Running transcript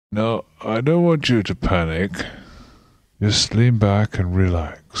No, I don't want you to panic. Just lean back and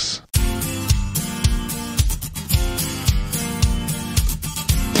relax.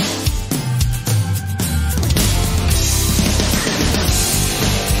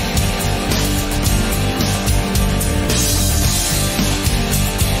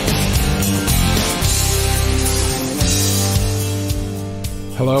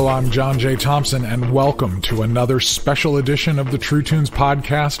 Hello, I'm John J. Thompson, and welcome to another special edition of the True Tunes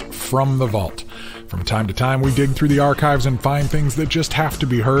podcast from the vault. From time to time, we dig through the archives and find things that just have to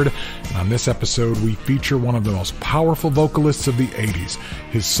be heard, and on this episode, we feature one of the most powerful vocalists of the 80s.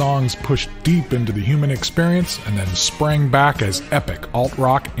 His songs pushed deep into the human experience and then sprang back as epic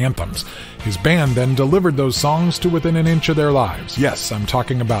alt-rock anthems. His band then delivered those songs to within an inch of their lives. Yes, I'm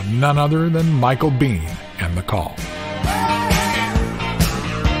talking about none other than Michael Bean and The Call.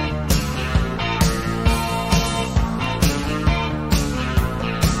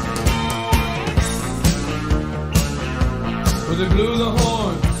 They blew the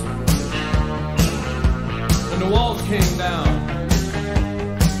horns, and the walls came down.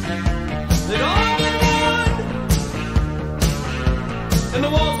 They'd all been won, and the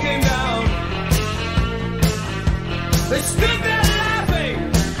walls came down. They stood there laughing.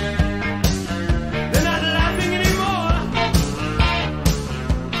 They're not laughing anymore.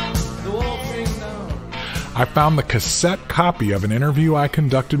 The walls came down. I found the cassette copy of an interview I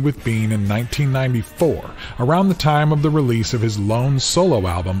conducted with Bean in 1994, around the time of the release of his lone solo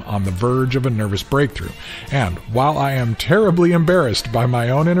album On the Verge of a Nervous Breakthrough. And while I am terribly embarrassed by my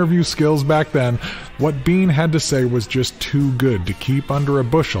own interview skills back then, what Bean had to say was just too good to keep under a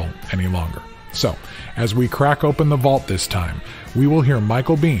bushel any longer. So, as we crack open the vault this time, we will hear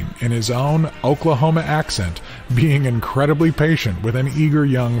Michael Bean in his own Oklahoma accent being incredibly patient with an eager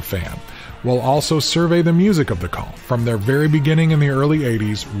young fan. We'll also survey the music of The Call, from their very beginning in the early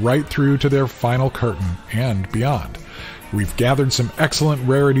 80s right through to their final curtain and beyond. We've gathered some excellent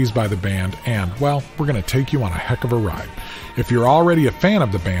rarities by the band, and, well, we're going to take you on a heck of a ride. If you're already a fan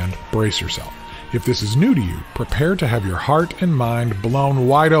of the band, brace yourself. If this is new to you, prepare to have your heart and mind blown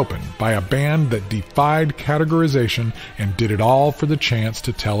wide open by a band that defied categorization and did it all for the chance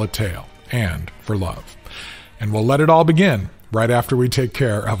to tell a tale, and for love. And we'll let it all begin right after we take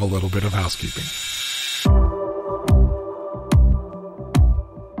care of a little bit of housekeeping.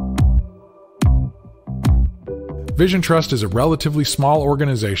 Vision Trust is a relatively small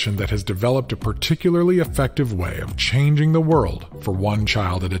organization that has developed a particularly effective way of changing the world for one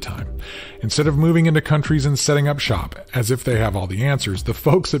child at a time. Instead of moving into countries and setting up shop as if they have all the answers, the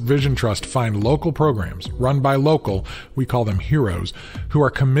folks at Vision Trust find local programs run by local, we call them heroes, who are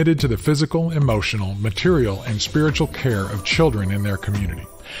committed to the physical, emotional, material, and spiritual care of children in their community.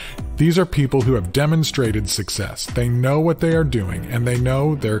 These are people who have demonstrated success. They know what they are doing, and they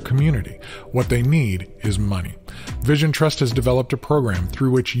know their community. What they need is money. Vision Trust has developed a program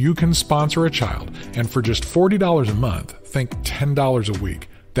through which you can sponsor a child, and for just $40 a month, think $10 a week,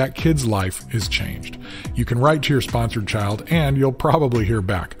 that kid's life is changed. You can write to your sponsored child, and you'll probably hear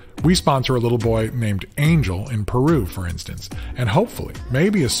back. We sponsor a little boy named Angel in Peru, for instance, and hopefully,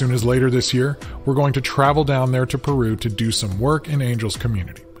 maybe as soon as later this year, we're going to travel down there to Peru to do some work in Angel's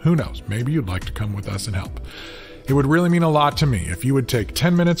community. Who knows, maybe you'd like to come with us and help. It would really mean a lot to me if you would take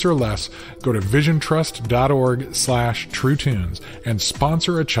 10 minutes or less, go to visiontrust.org/truetunes and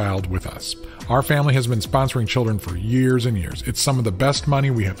sponsor a child with us. Our family has been sponsoring children for years and years. It's some of the best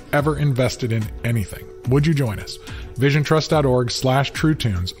money we have ever invested in anything. Would you join us?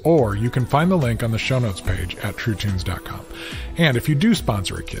 visiontrust.org/truetunes, or you can find the link on the show notes page at truetunes.com. And if you do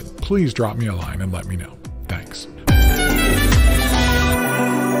sponsor a kid, please drop me a line and let me know. Thanks.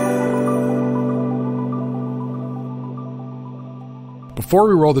 Before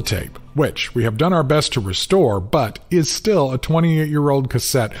we roll the tape, which we have done our best to restore, but is still a 28-year-old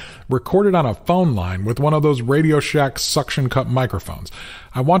cassette recorded on a phone line with one of those Radio Shack suction cup microphones,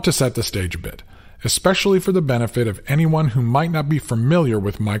 I want to set the stage a bit, especially for the benefit of anyone who might not be familiar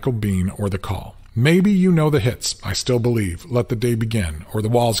with Michael Bean or The Call. Maybe you know the hits, I Still Believe, Let the Day Begin, or The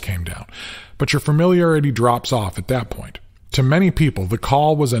Walls Came Down, but your familiarity drops off at that point. To many people, The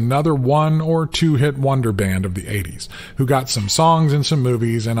Call was another one- or two-hit wonder band of the 80s, who got some songs in some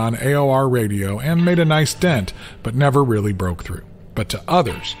movies and on AOR radio and made a nice dent, but never really broke through. But to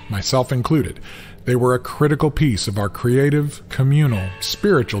others, myself included, they were a critical piece of our creative, communal,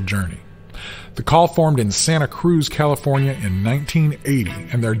 spiritual journey. The Call formed in Santa Cruz, California in 1980,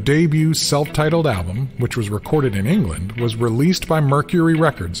 and their debut self-titled album, which was recorded in England, was released by Mercury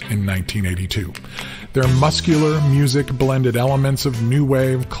Records in 1982. Their muscular music blended elements of new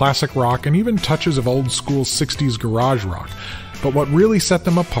wave, classic rock, and even touches of old-school 60s garage rock. But what really set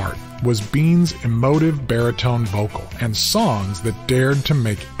them apart was Bean's emotive baritone vocal and songs that dared to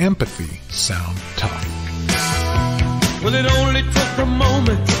make empathy sound tough. Well, it only took a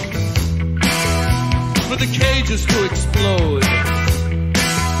moment for the cages to explode.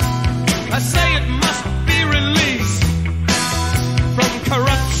 I say it must be released from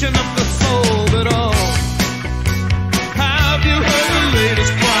corruption of the soul, but all. Have you heard the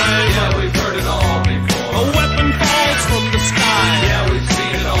latest cry? Yeah, we've heard it all before. A weapon falls from the sky. Yeah, we've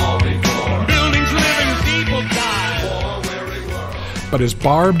seen it all before. Buildings, living people die. War, weary world. But as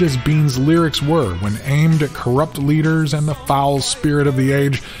barbed as Bean's lyrics were when aimed at corrupt leaders and the foul spirit of the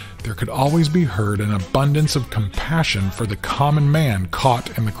age, there could always be heard an abundance of compassion for the common man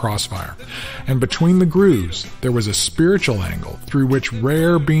caught in the crossfire. And between the grooves, there was a spiritual angle through which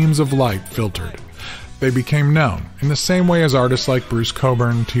rare beams of light filtered. They became known, in the same way as artists like Bruce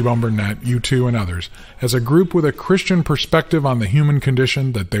Cockburn, T-Bone Burnett, U2, and others, as a group with a Christian perspective on the human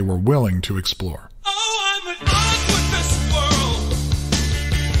condition that they were willing to explore. Oh, I'm at odds with this world.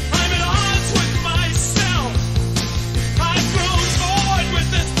 I'm at odds with myself. I've grown bored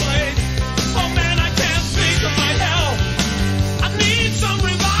with this place. Oh man, I can't think of my health. I need some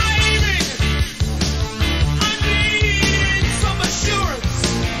reviving. I need some assurance.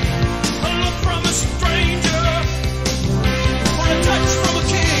 A look from a stranger, or a touch from a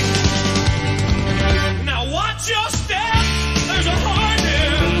king. Now watch your step. There's a heart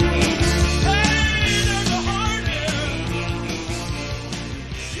here. Hey, there's a heart here.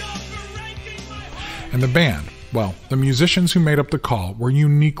 You're breaking my heart. And the band, well, the musicians who made up the call were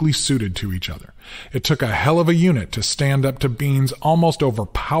uniquely suited to each other. It took a hell of a unit to stand up to Bean's almost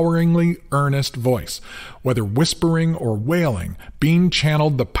overpoweringly earnest voice. Whether whispering or wailing, Bean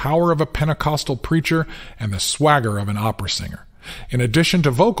channeled the power of a Pentecostal preacher and the swagger of an opera singer. In addition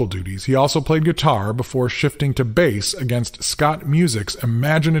to vocal duties, he also played guitar before shifting to bass against Scott Music's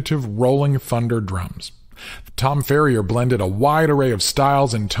imaginative rolling thunder drums. Tom Ferrier blended a wide array of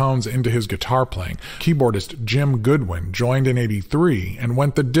styles and tones into his guitar playing. Keyboardist Jim Goodwin joined in '83 and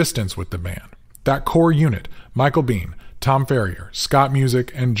went the distance with the band. That core unit, Michael Bean, Tom Ferrier, Scott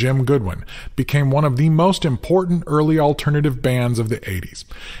Music, and Jim Goodwin, became one of the most important early alternative bands of the '80s.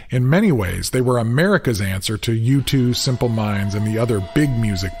 In many ways, they were America's answer to U2, Simple Minds, and the other big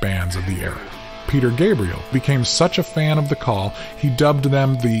music bands of the era. Peter Gabriel became such a fan of the call, he dubbed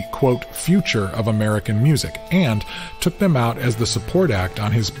them the, quote, future of American music, and took them out as the support act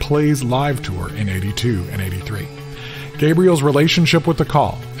on his Plays Live tour in '82 and '83. Gabriel's relationship with the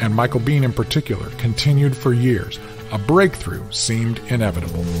call, and Michael Bean in particular, continued for years. A breakthrough seemed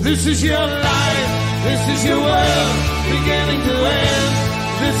inevitable. This is your life, this is your world, beginning to end.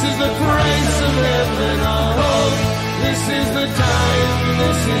 This is the price of heaven or hope. This is the time,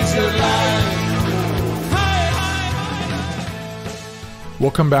 this is your life.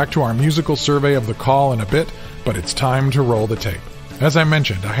 We'll come back to our musical survey of the call in a bit, but it's time to roll the tape. As I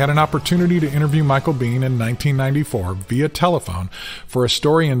mentioned, I had an opportunity to interview Michael Bean in 1994 via telephone for a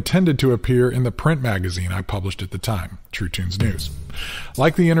story intended to appear in the print magazine I published at the time, True Tunes News.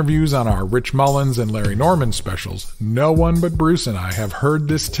 Like the interviews on our Rich Mullins and Larry Norman specials, no one but Bruce and I have heard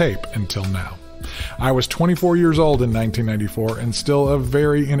this tape until now. I was 24 years old in 1994 and still a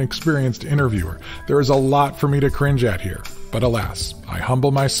very inexperienced interviewer. There is a lot for me to cringe at here, but alas, I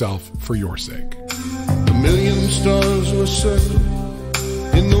humble myself for your sake. A million stars were circling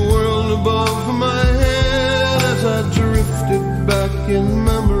in the world above my head as I drifted back in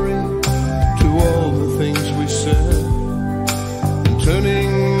memory to all the things we said, and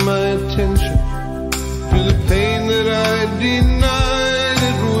turning my attention to the pain that I denied.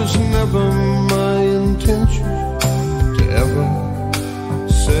 It was never my intention to ever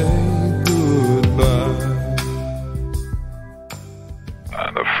say goodbye.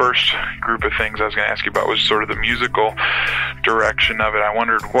 The first group of things I was going to ask you about was sort of the musical direction of it. I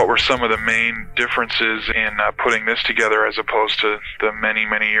wondered what were some of the main differences in putting this together as opposed to the many,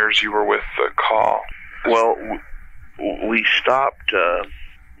 many years you were with the call. Well, we stopped.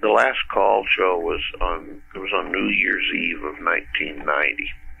 The last call show was on New Year's Eve of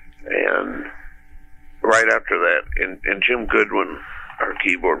 1990, and right after that, and Jim Goodwin, our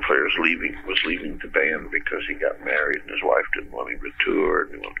keyboard player, was leaving the band because he got married and his wife didn't want him to tour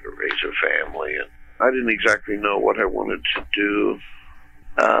and he wanted to raise a family, and I didn't exactly know what I wanted to do.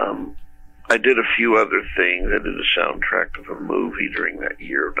 I did a few other things. I did a soundtrack of a movie during that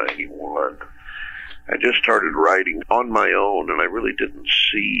year of '91. I just started writing on my own, and I really didn't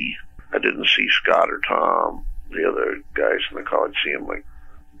see Scott or Tom, the other guys in the call. I'd see them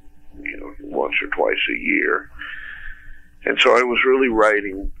once or twice a year. And so I was really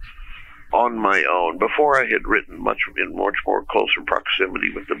writing on my own. Before I had written much more closer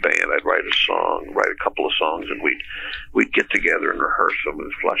proximity with the band, I'd write a couple of songs, and we'd get together and rehearse them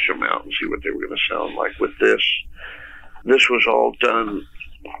and flesh them out and see what they were going to sound like. With this was all done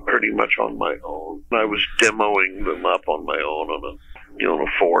pretty much on my own. I was demoing them up on my own on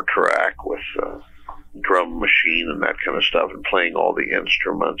a 4-track with drum machine and that kind of stuff, and playing all the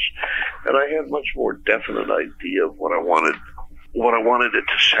instruments. And I had much more definite idea of what I wanted it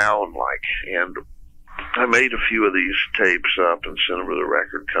to sound like. And I made a few of these tapes up and sent them to the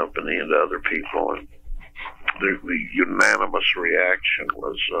record company and to other people, and the unanimous reaction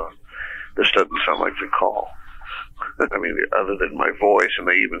was, this doesn't sound like The Call. I mean, other than my voice, and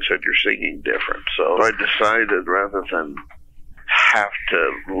they even said, you're singing different. So I decided, rather than have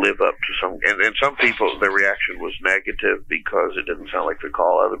to live up to some, and some people, their reaction was negative because it didn't sound like The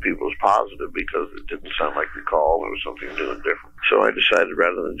Call. Other people was positive because it didn't sound like The Call. It was something new and different. So I decided,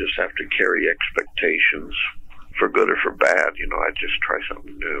 rather than just have to carry expectations for good or for bad, I'd just try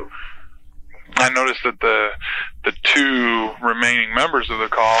something new. I noticed that the two remaining members of The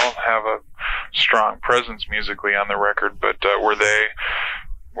Call have a strong presence musically on the record, but were they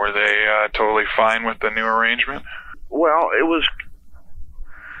totally fine with the new arrangement? Well, it was.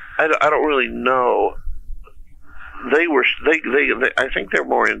 I don't really know. They I think they're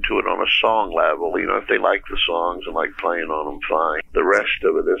more into it on a song level. If they like the songs and like playing on them, fine. The rest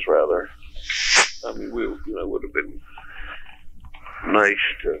of it is rather. I mean, it would have been nice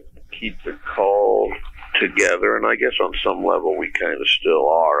to keep The Call together, and I guess on some level we kind of still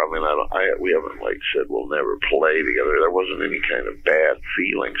are. I mean, we haven't said we'll never play together. There wasn't any kind of bad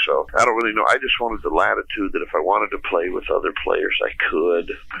feeling, so I don't really know. I just wanted the latitude that if I wanted to play with other players, I could.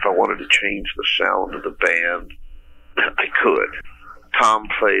 If I wanted to change the sound of the band, I could. Tom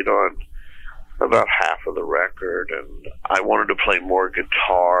played on about half of the record, and I wanted to play more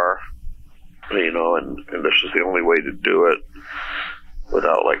guitar, and this is the only way to do it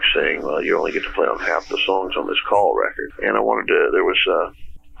without saying, well, you only get to play on half the songs on this Call record. And I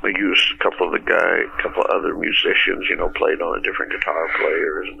used a couple of other musicians, played on a different guitar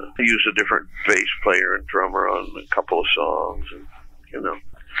players, and I used a different bass player and drummer on a couple of songs, and,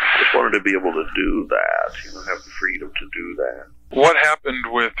 just wanted to be able to do that, have the freedom to do that. What happened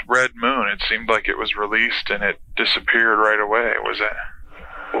with Red Moon? It seemed like it was released and it disappeared right away. Was that?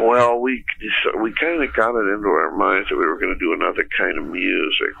 Well, we kind of got it into our minds that we were going to do another kind of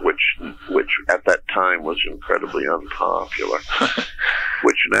music, which at that time was incredibly unpopular,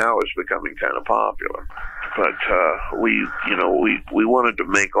 which now is becoming kind of popular. But we wanted to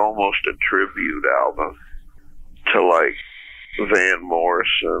make almost a tribute album to Van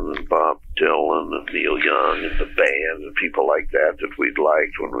Morrison and Bob Dylan and Neil Young and the band and people like that we'd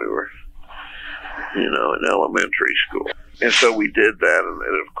liked when we were, in elementary school. And so we did that,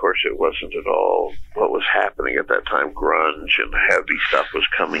 and of course it wasn't at all what was happening at that time. Grunge and heavy stuff was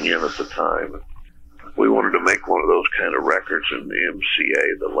coming in at the time. We wanted to make one of those kind of records, and the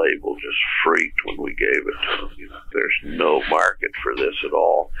MCA, the label, just freaked when we gave it to them. There's no market for this at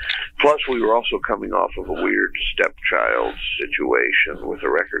all. Plus, we were also coming off of a weird stepchild situation with a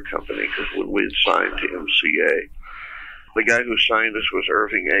record company, because when we had signed to MCA, the guy who signed us was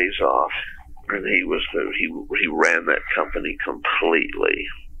Irving Azoff. And he ran that company completely,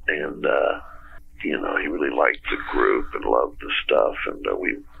 and he really liked the group and loved the stuff, and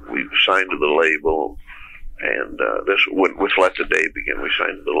we signed to the label, and with Let the Day Begin, we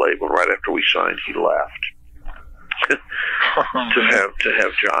signed to the label, and right after we signed, he left to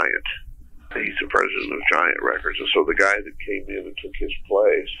have Giant. He's the president of Giant Records, and so the guy that came in and took his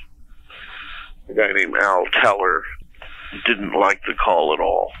place, a guy named Al Teller, didn't like The Call at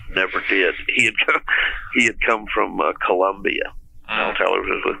all. Never did. He had come from Columbia. Al Teller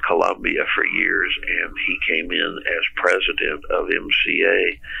was with Columbia for years, and he came in as president of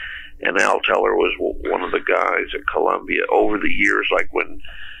MCA. And Al Teller was one of the guys at Columbia over the years,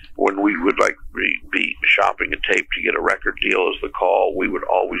 when we would be shopping a tape to get a record deal as The Call, we would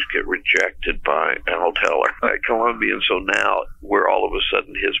always get rejected by Al Teller at Columbia. And so now we're all of a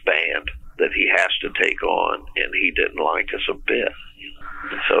sudden his band that he has to take on, and he didn't like us a bit.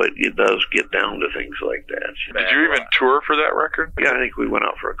 So it does get down to things like that. Did you even tour for that record? Yeah, I think we went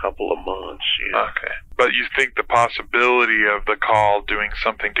out for a couple of months. Yeah. Okay. But you think the possibility of The Call doing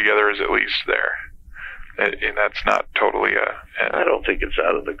something together is at least there? And that's not totally I don't think it's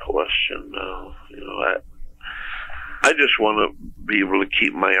out of the question, no. I just want to be able to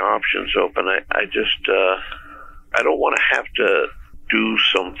keep my options open. I don't want to have to do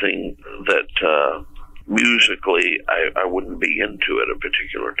something that musically I wouldn't be into at a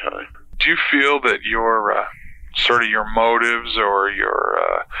particular time. Do you feel that your sort of your motives or your,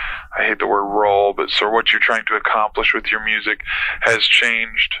 I hate the word role, but sort of what you're trying to accomplish with your music has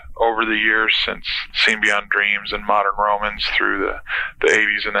changed over the years since Seen Beyond Dreams and Modern Romans through the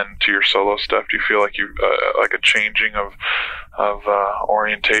 80s and then to your solo stuff? Do you feel like like a changing of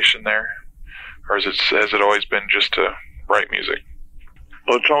orientation there? Or has it always been just to write music?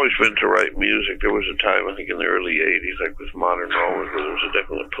 Well, it's always been to write music. There was a time, I think, in the early 80s, like with Modern Romans, where there was a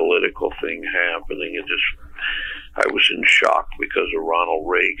definite political thing happening. I was in shock because of Ronald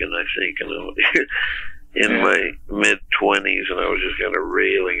Reagan, I think, and in my mid-20s, and I was just kind of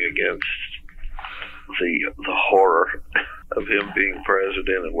railing against the horror of him being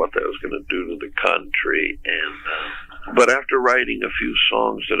president and what that was going to do to the country. But after writing a few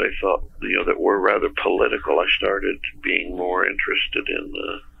songs that I thought, that were rather political, I started being more interested in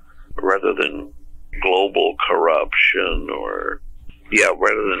rather than global corruption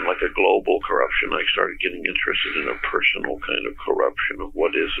rather than like a global corruption, I started getting interested in a personal kind of corruption of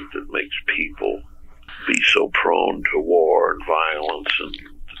what is it that makes people be so prone to war and violence and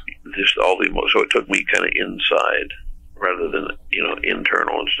just all the emotions. So it took me kind of inside rather than,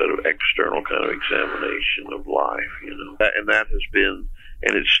 internal instead of external kind of examination of life, And that has been,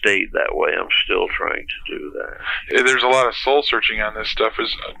 and it stayed that way. I'm still trying to do that. There's a lot of soul searching on this stuff.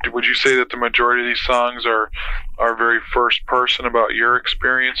 Would you say that the majority of these songs are very first person about your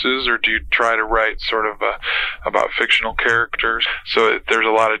experiences, or do you try to write sort of about fictional characters? So there's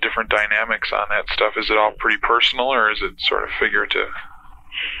a lot of different dynamics on that stuff. Is it all pretty personal, or is it sort of figurative?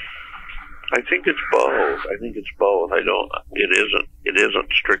 I think it's both. It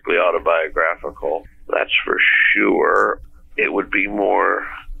isn't strictly autobiographical. That's for sure. It would be more,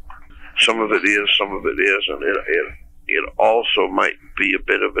 some of it is, some of it isn't. It also might be a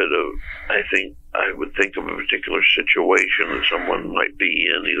bit of, I think, I would think of a particular situation that someone might be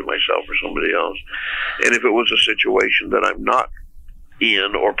in, either myself or somebody else. And if it was a situation that I'm not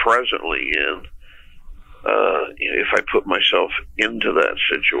in or presently in, if I put myself into that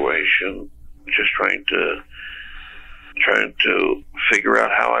situation, just trying to figure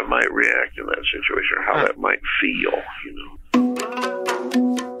out how I might react in that situation, or how that might feel,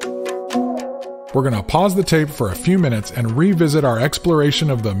 We're going to pause the tape for a few minutes and revisit our exploration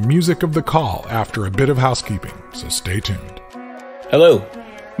of the music of the call after a bit of housekeeping, so stay tuned. Hello,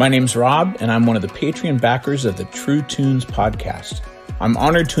 my name's Rob, and I'm one of the Patreon backers of the True Tunes podcast. I'm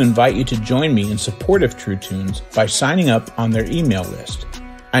honored to invite you to join me in support of True Tunes by signing up on their email list.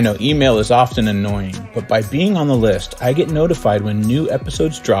 I know email is often annoying, but by being on the list, I get notified when new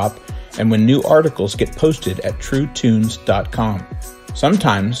episodes drop and when new articles get posted at truetunes.com.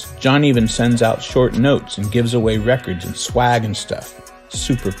 Sometimes, John even sends out short notes and gives away records and swag and stuff.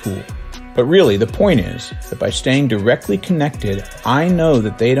 Super cool. But really, the point is that by staying directly connected, I know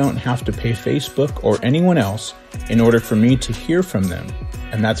that they don't have to pay Facebook or anyone else in order for me to hear from them,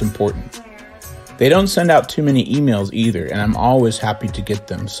 and that's important. They don't send out too many emails either, and I'm always happy to get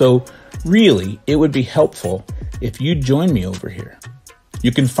them. So really, it would be helpful if you join me over here.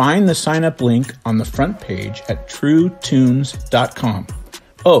 You can find the sign-up link on the front page at truetunes.com.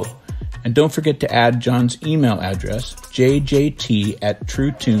 Oh, and don't forget to add John's email address,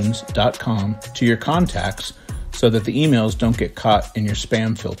 jjt@truetunes.com, to your contacts so that the emails don't get caught in your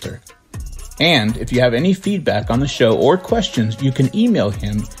spam filter. And if you have any feedback on the show or questions, you can email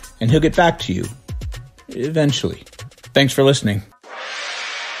him and he'll get back to you. Eventually. Thanks for listening.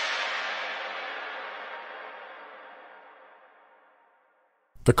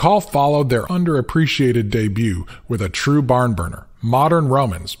 The call followed their underappreciated debut with a true barn burner. Modern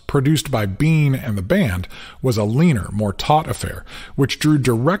Romans, produced by Bean and the band, was a leaner, more taut affair, which drew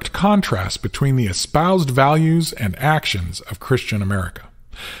direct contrast between the espoused values and actions of Christian America.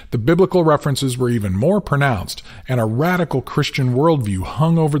 The biblical references were even more pronounced, and a radical Christian worldview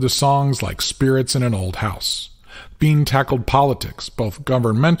hung over the songs like spirits in an old house. Bean tackled politics, both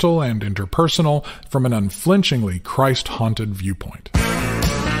governmental and interpersonal, from an unflinchingly Christ-haunted viewpoint.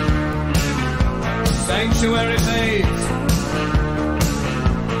 Sanctuary fades,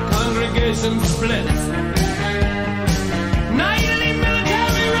 congregation splits, nightly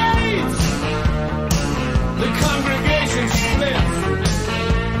military raids, the congregation splits.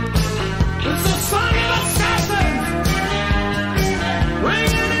 It's a song of assassins,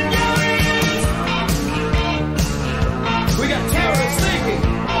 ringing and going. We got terrorists thinking,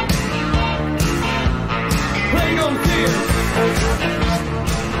 playing on fear.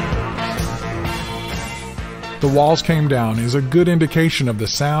 The Walls Came Down is a good indication of the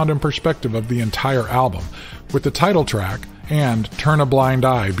sound and perspective of the entire album, with the title track and Turn a Blind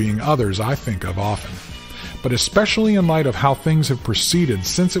Eye being others I think of often. But especially in light of how things have proceeded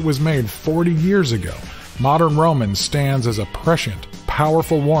since it was made 40 years ago, Modern Romans stands as a prescient,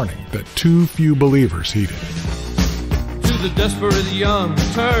 powerful warning that too few believers heeded. To the desperate young,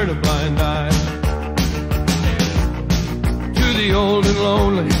 turn a blind eye. To the old and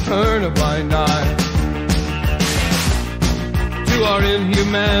lonely, turn a blind eye. To our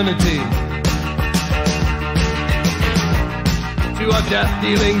inhumanity, to our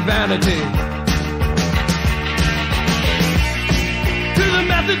death-dealing vanity, to the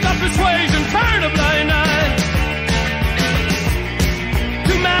methods of persuasion, turn a blind eye.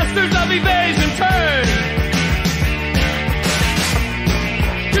 To masters of evasion, turn.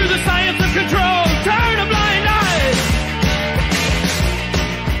 To the science of control, turn a blind eye.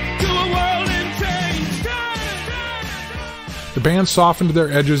 To a world in change, turn. The band softened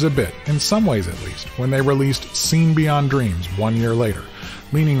their edges a bit, in some ways at least, when they released Seen Beyond Dreams 1 year later,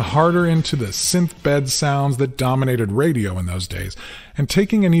 leaning harder into the synth bed sounds that dominated radio in those days, and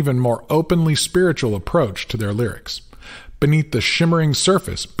taking an even more openly spiritual approach to their lyrics. Beneath the shimmering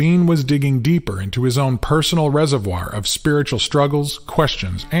surface, Bean was digging deeper into his own personal reservoir of spiritual struggles,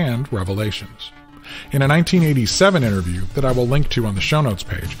 questions, and revelations. In a 1987 interview that I will link to on the show notes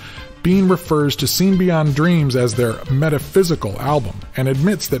page, Bean refers to Seen Beyond Dreams as their metaphysical album and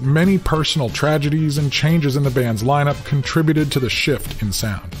admits that many personal tragedies and changes in the band's lineup contributed to the shift in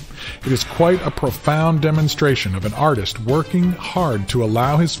sound. It is quite a profound demonstration of an artist working hard to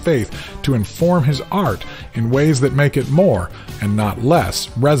allow his faith to inform his art in ways that make it more and not less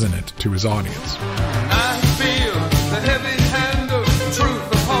resonant to his audience. I feel the heavy hand of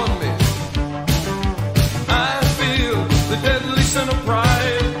truth upon me. I feel the deadly sin of pride.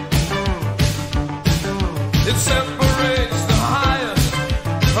 It separates the highest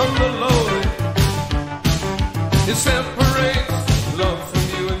from the lowly. It separates love from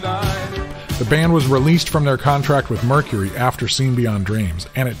you and I. The band was released from their contract with Mercury after Seen Beyond Dreams,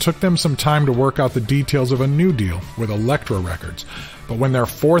 and it took them some time to work out the details of a new deal with Elektra Records. But when their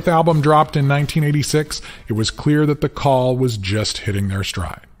fourth album dropped in 1986, it was clear that the call was just hitting their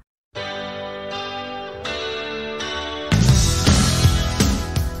stride.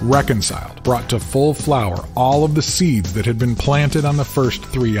 Reconciled brought to full flower all of the seeds that had been planted on the first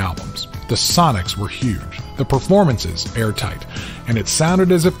 3 albums. The sonics were huge, the performances airtight, and it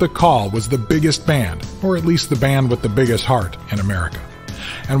sounded as if The Call was the biggest band, or at least the band with the biggest heart in America.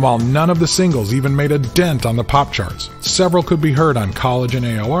 And while none of the singles even made a dent on the pop charts, several could be heard on college and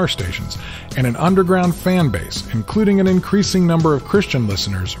AOR stations, and an underground fan base, including an increasing number of Christian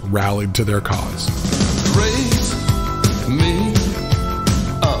listeners, rallied to their cause. Raise me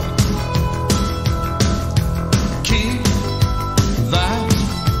up. Keep that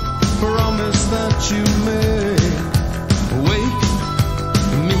promise that you made. Wake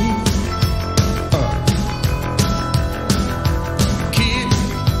me up. Keep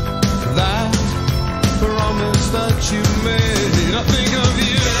that promise that you made. I think of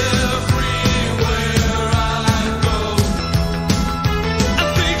you everywhere I go. I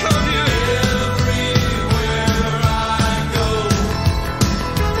think of you everywhere I go.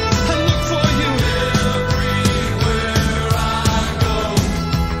 I look for you everywhere I go.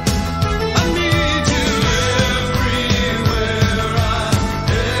 I need you everywhere I go.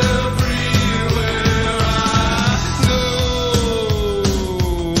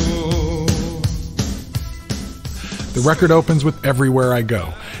 The record opens with Everywhere I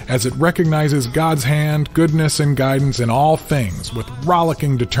Go, as it recognizes God's hand, goodness, and guidance in all things with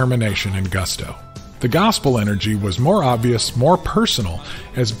rollicking determination and gusto. The gospel energy was more obvious, more personal,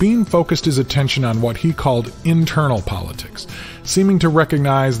 as Bean focused his attention on what he called internal politics, seeming to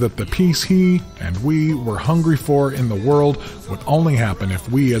recognize that the peace he and we were hungry for in the world would only happen if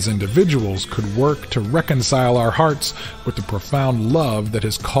we as individuals could work to reconcile our hearts with the profound love that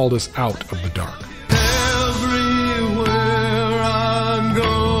has called us out of the dark. Everywhere I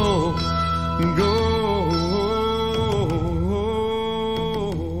go, go.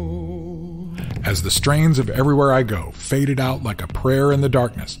 As the strains of Everywhere I Go faded out like a prayer in the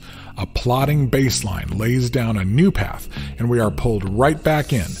darkness, a plodding bass line lays down a new path, and we are pulled right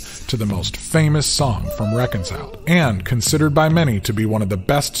back in to the most famous song from Reconciled, and considered by many to be one of the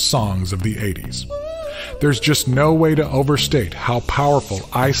best songs of the 80s. There's just no way to overstate how powerful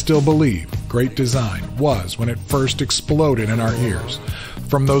I Still Believe, Great Design was when it first exploded in our ears.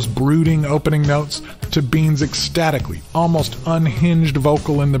 From those brooding opening notes to Bean's ecstatically, almost unhinged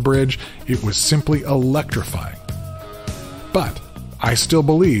vocal in the bridge, it was simply electrifying. But I Still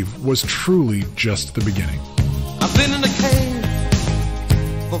Believe was truly just the beginning. I've been in a cave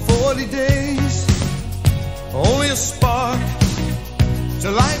for 40 days, only a spark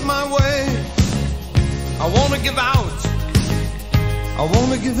to light my way. I want to give out, I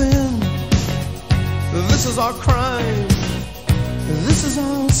want to give in, This is our crime, this is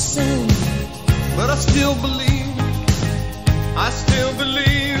our sin. But I still believe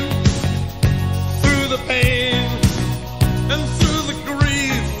through the pain and through the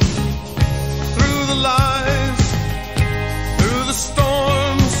grief, through the lies, through the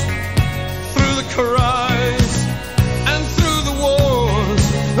storms, through the cries, and through the wars.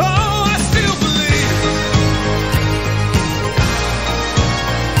 Oh, I still believe.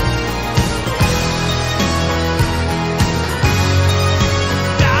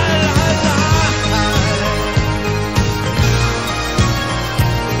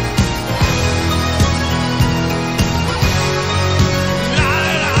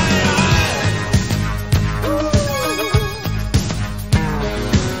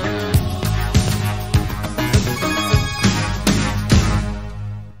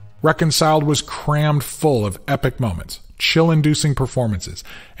 Reconciled was crammed full of epic moments, chill-inducing performances,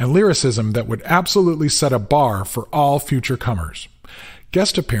 and lyricism that would absolutely set a bar for all future comers.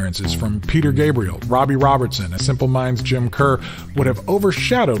 Guest appearances from Peter Gabriel, Robbie Robertson, and Simple Minds' Jim Kerr would have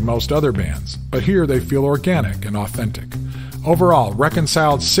overshadowed most other bands, but here they feel organic and authentic. Overall,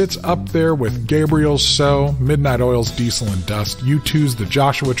 Reconciled sits up there with Gabriel's So, Midnight Oil's Diesel and Dust, U2's The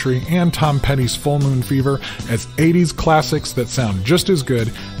Joshua Tree, and Tom Petty's Full Moon Fever as 80s classics that sound just as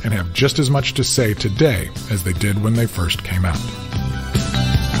good and have just as much to say today as they did when they first came out.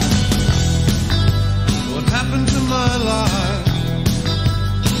 What happened to my life?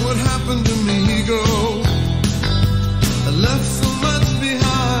 What happened to me, girl? I left so much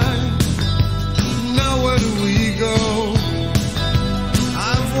behind. Now where do we go?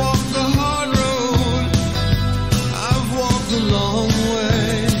 I've walked the hard road. I've walked a long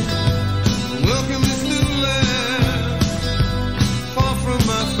way. Welcome this new land, far from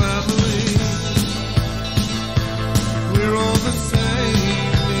my family. We're all the same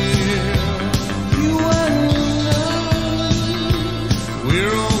here. You and I.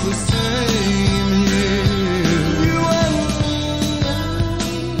 We're all the same here. You and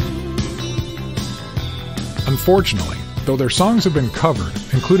I. Unfortunately, though their songs have been covered,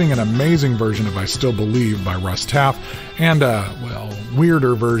 including an amazing version of I Still Believe by Russ Taff, and a,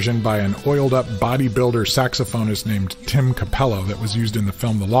 weirder version by an oiled-up bodybuilder saxophonist named Tim Capello that was used in the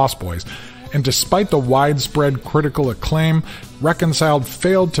film The Lost Boys, and despite the widespread critical acclaim, Reconciled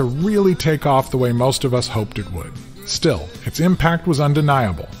failed to really take off the way most of us hoped it would. Still, its impact was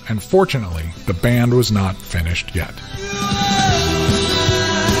undeniable, and fortunately, the band was not finished yet.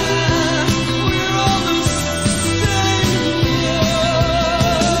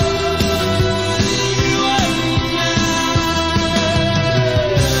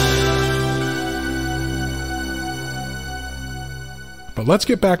 But let's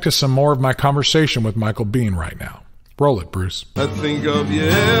get back to some more of my conversation with Michael Bean right now. Roll it, Bruce. I think of you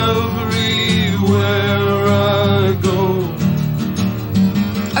everywhere I go.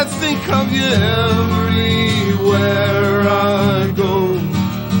 I think of you everywhere I go.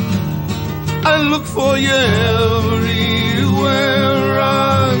 I look for you everywhere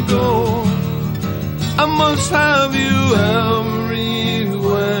I go. I must have you everywhere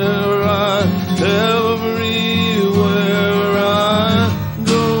I go.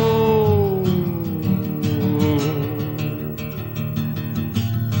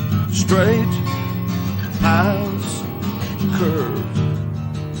 Straight paths curved,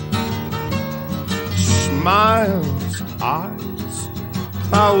 smiles, eyes,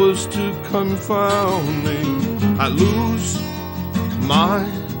 powers to confound me. I lose my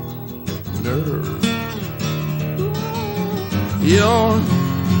nerve. Your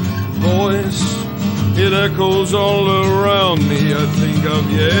voice, it echoes all around me. I think of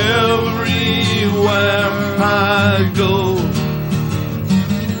you everywhere I go.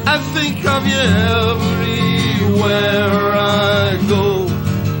 I think of you everywhere I go.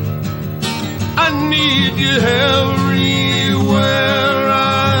 I need you everywhere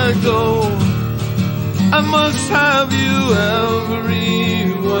I go. I must have you everywhere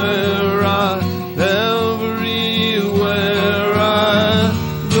I go.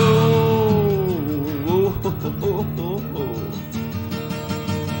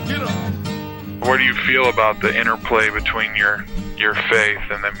 Get on. What do you feel about the interplay between your faith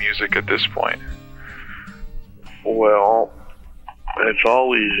and the music at this point? Well, it's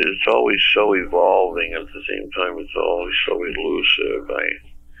always so evolving. At the same time, it's always so elusive.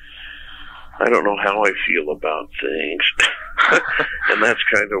 I don't know how I feel about things, and that's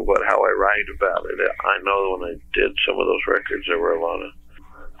kind of how I write about it. I know when I did some of those records, there were a lot of.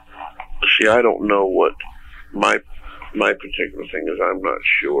 See, I don't know what my particular thing is. I'm not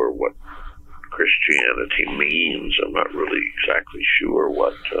sure what Christianity means. I'm not really exactly sure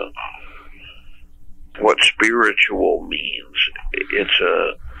what what spiritual means.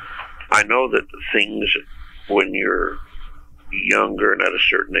 I know that things, when you're younger and at a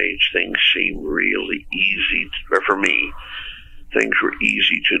certain age, things seem really easy, or for me, things were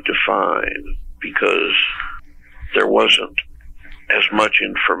easy to define because there wasn't as much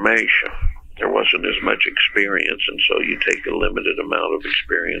information. There wasn't as much experience, and so you take a limited amount of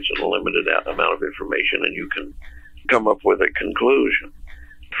experience and a limited amount of information, and you can come up with a conclusion.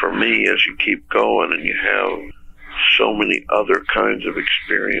 For me, as you keep going and you have so many other kinds of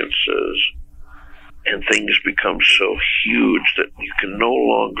experiences, and things become so huge that you can no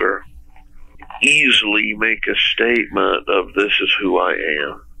longer easily make a statement of this is who I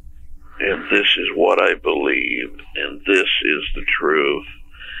am, and this is what I believe, and this is the truth.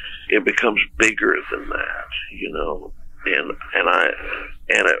 It becomes bigger than that, you know.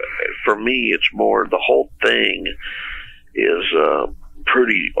 For me, it's more, the whole thing is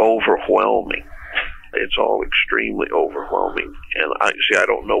pretty overwhelming. It's all extremely overwhelming, and I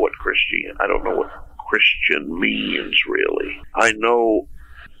don't know what Christian means, really. I know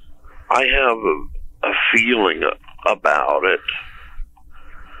I have a feeling about it.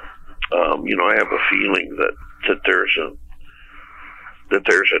 I have a feeling that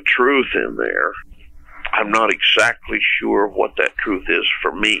there's a truth in there. I'm not exactly sure what that truth is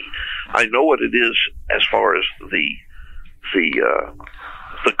for me. I know what it is as far as the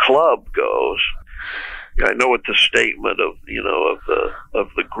club goes. I know what the statement of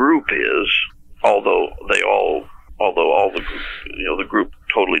the group is, although the group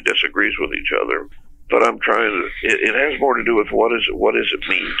totally disagrees with each other. But I'm trying to. It has more to do with what does it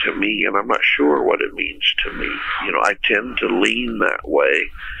mean to me, and I'm not sure what it means to me. I tend to lean that way,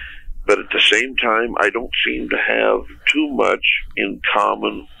 but at the same time, I don't seem to have too much in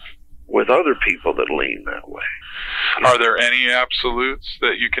common with other people that lean that way. Are there any absolutes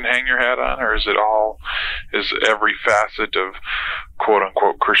that you can hang your hat on, or is every facet of quote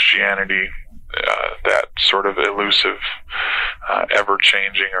unquote Christianity that sort of elusive,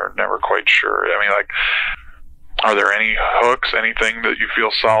 ever-changing, or never quite sure? I mean, are there any hooks, anything that you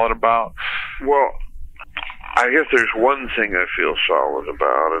feel solid about? Well, I guess there's one thing I feel solid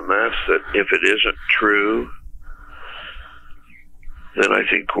about, and that's that if it isn't true, then I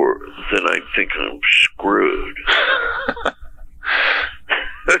think I'm screwed.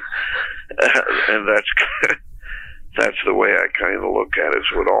 And that's the way I kind of look at it.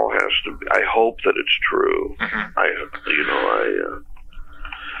 So it all has to be. I hope that it's true. Mm-hmm.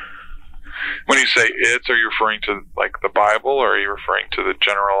 When you say "it's," are you referring to the Bible, or are you referring to the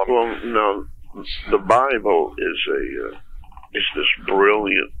general? Well, no. The Bible is this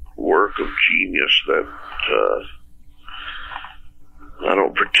brilliant work of genius that I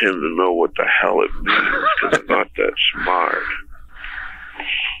don't pretend to know what the hell it means because I'm not that smart.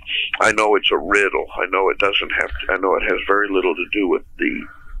 I know it's a riddle. I know it doesn't have to. I know it has very little to do with the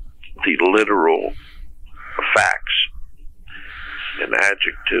literal facts and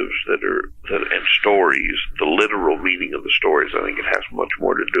adjectives and stories, the literal meaning of the stories. I think it has much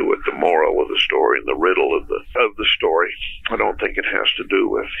more to do with the moral of the story and the riddle of the story. I don't think it has to do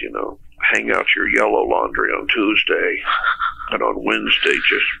with, hang out your yellow laundry on Tuesday and on Wednesday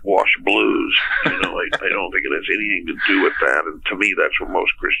just wash blues. I don't think it has anything to do with that. And to me, that's what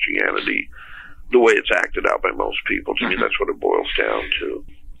most Christianity, the way it's acted out by most people, to me, that's what it boils down to.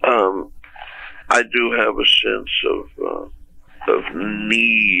 I do have a sense of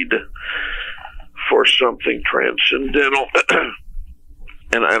need for something transcendental,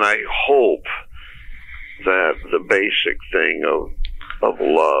 and I hope that the basic thing of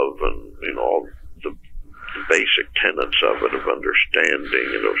love and all the basic tenets of it, of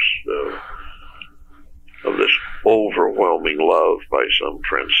understanding and of this overwhelming love by some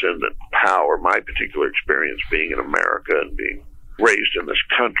transcendent power. My particular experience being in America and being raised in this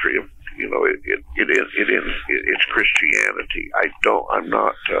country, it's Christianity. I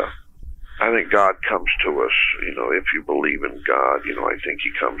think God comes to us, if you believe in God, I think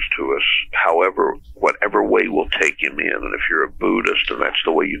he comes to us whatever way we'll take him in. And if you're a Buddhist and that's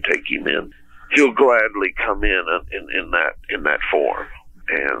the way you take him in, he'll gladly come in that form.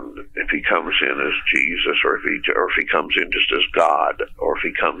 And if he comes in as Jesus, or if he comes in just as God, or if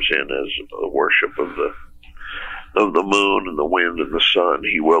he comes in as the worship of the moon and the wind and the sun,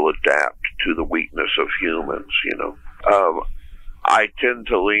 he will adapt to the weakness of humans. I tend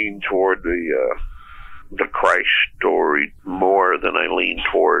to lean toward the Christ story more than I lean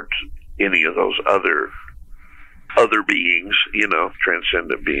towards any of those other beings,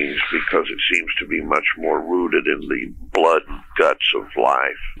 transcendent beings, because it seems to be much more rooted in the blood and guts of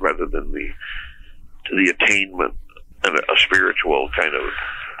life rather than the attainment and a spiritual kind of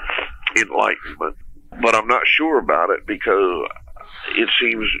enlightenment. But I'm not sure about it, because it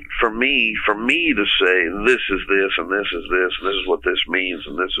seems for me to say this is this and this is this and this is what this means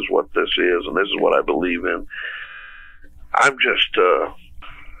and this is what this is and this is what I believe in, I'm just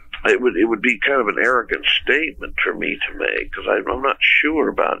it would be kind of an arrogant statement for me to make, because I'm not sure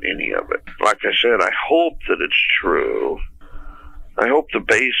about any of it. Like I said, I hope that it's true. I hope the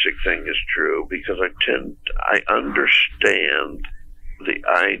basic thing is true, because I understand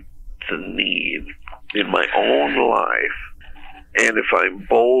the need in my own life, and if I'm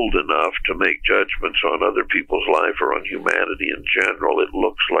bold enough to make judgments on other people's life or on humanity in general, it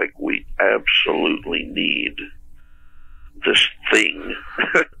looks like we absolutely need this thing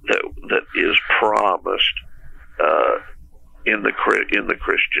that is promised in the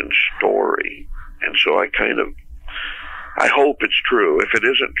Christian story. And so I hope it's true. If it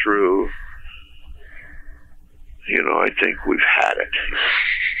isn't true, I think we've had it.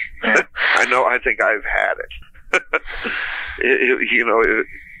 I think I've had it.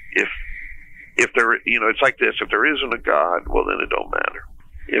 If there, it's like this: if there isn't a God, well, then it don't matter.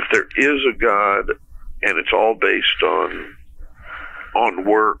 If there is a God, and it's all based on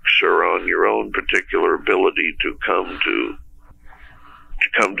works or on your own particular ability to come to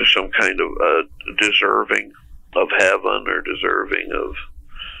some kind of deserving of heaven or deserving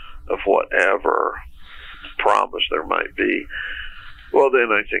of whatever promise there might be, well,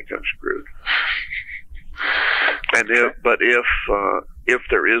 then I think I'm screwed. And if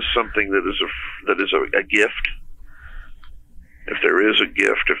there is something that is a gift, if there is a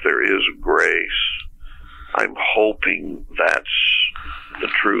gift, if there is grace, I'm hoping that's the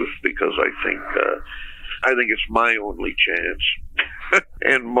truth, because I think it's my only chance.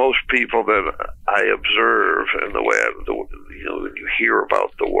 And most people that I observe, and the way when you hear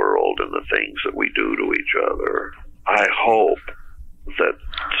about the world and the things that we do to each other, I hope that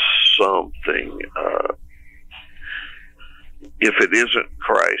something, if it isn't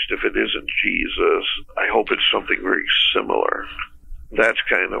Christ, if it isn't Jesus, I hope it's something very similar. That's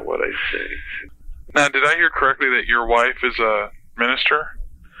kind of what I think. Now, did I hear correctly that your wife is a minister?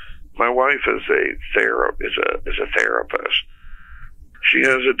 My wife is a therapist. She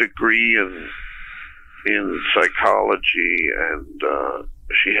has a degree in psychology, and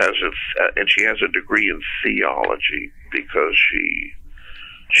she has a degree in theology, because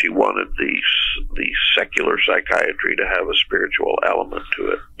she wanted the secular psychiatry to have a spiritual element to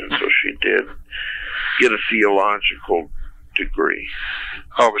it, and so she did get a theological degree.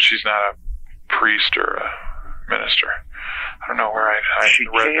 Oh, but she's not a priest or a minister. I don't know where I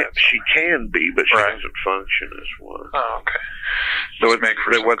read that. She can be, but she doesn't function as one. Oh, okay. So what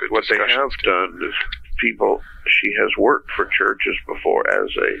they have done is she has worked for churches before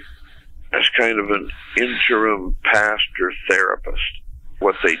as kind of an interim pastor therapist.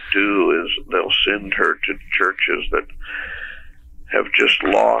 What they do is they'll send her to churches that have just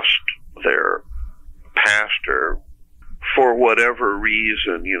lost their pastor for whatever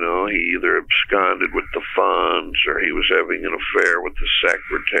reason. He either absconded with the funds, or he was having an affair with the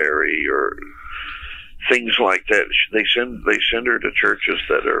secretary, or things like that. They send her to churches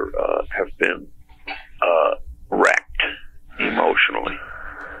that have been wrecked emotionally,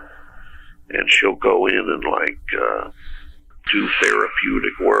 and she'll go in and do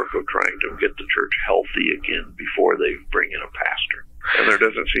therapeutic work of trying to get the church healthy again before they bring in a pastor. And there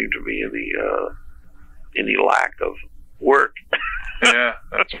doesn't seem to be any lack of work. Yeah,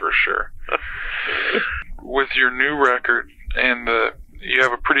 that's for sure. With your new record, and you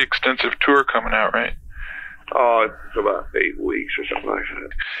have a pretty extensive tour coming out, right? Oh, it's about 8 weeks or something like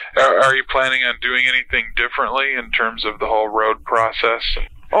that. Are you planning on doing anything differently in terms of the whole road process?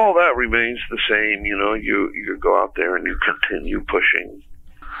 All that remains the same. You go out there and you continue pushing,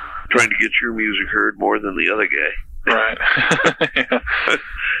 trying to get your music heard more than the other guy. Right. Yeah.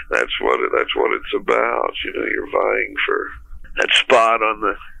 That's what it's about. You're vying for that spot on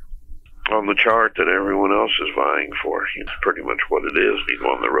the chart that everyone else is vying for. It's pretty much what it is. You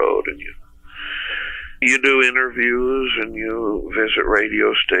go on the road and you do interviews, and you visit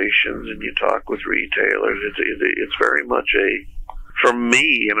radio stations, and you talk with retailers. It's very much for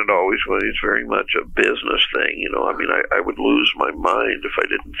me, and it always was, it's very much a business thing. I would lose my mind if I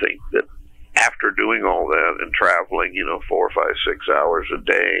didn't think that after doing all that and traveling, 4, 5, 6 hours a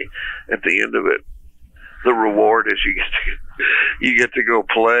day, at the end of it, the reward is you get to go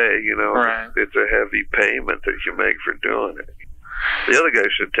play. Right. It's a heavy payment that you make for doing it. The other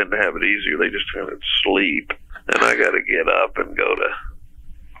guys should tend to have it easier. They just kind of sleep, and I got to get up and go to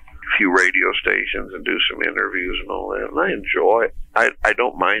a few radio stations and do some interviews and all that. And I enjoy it. I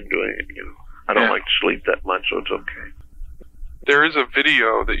don't mind doing it. I don't like to sleep that much, so it's okay. There is a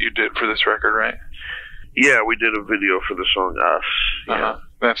video that you did for this record, right? Yeah, we did a video for the song Us. Yeah.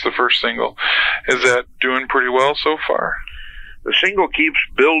 That's the first single. Is that doing pretty well so far? The single keeps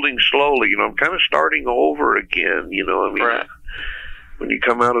building slowly. You know, I'm kind of starting over again. You know, I mean, Right. when you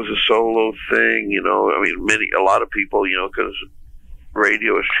come out as a solo thing, you know, I mean, a lot of people, you know, because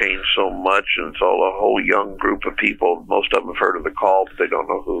radio has changed so much, and it's all a whole young group of people. Most of them have heard of the call, but they don't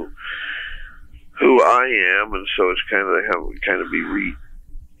know who I am, and so it's kind of, they have kind of be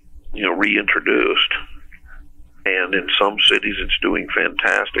reintroduced. And in some cities it's doing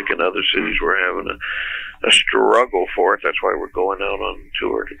fantastic. In other cities we're having a struggle for it. That's why we're going out on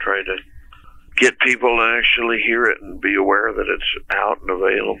tour, to try to get people to actually hear it and be aware that it's out and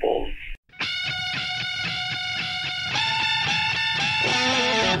available.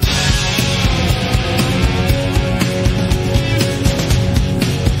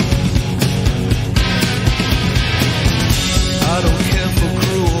 I don't care for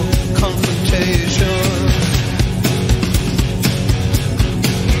cruel confrontation.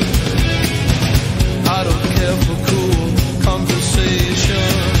 I don't care for cool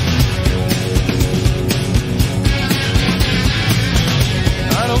conversation.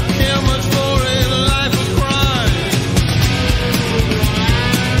 I don't care much for a life of crime.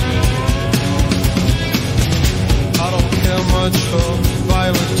 I don't care much for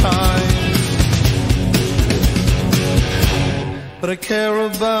violent times. But I care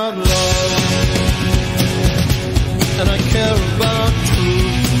about love, and I care about truth.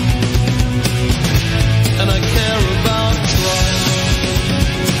 And I care about trust,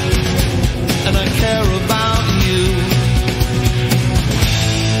 and I care about you,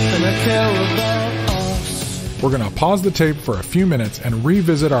 and I care about us. We're going to pause the tape for a few minutes and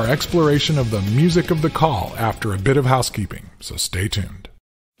revisit our exploration of the music of the call after a bit of housekeeping, so stay tuned.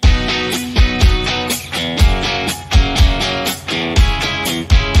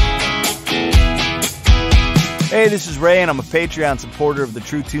 Hey, this is Ray, and I'm a Patreon supporter of the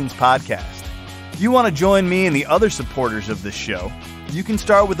True Tunes podcast. If you want to join me and the other supporters of this show, you can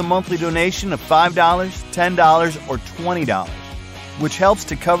start with a monthly donation of $5, $10, or $20, which helps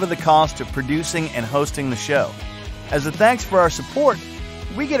to cover the cost of producing and hosting the show. As a thanks for our support,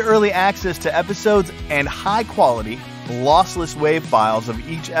 we get early access to episodes and high-quality, lossless WAV files of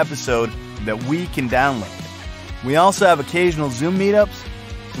each episode that we can download. We also have occasional Zoom meetups,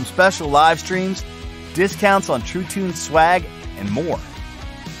 some special live streams, discounts on True Tunes swag, and more.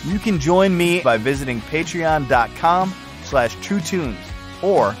 You can join me by visiting patreon.com/TrueTunes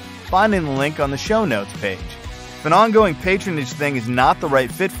or finding the link on the show notes page. If an ongoing patronage thing is not the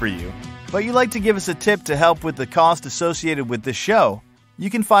right fit for you, but you'd like to give us a tip to help with the cost associated with this show,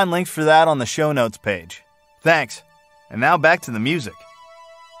 you can find links for that on the show notes page. Thanks. And now back to the music.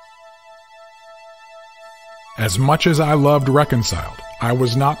 As much as I loved Reconciled, I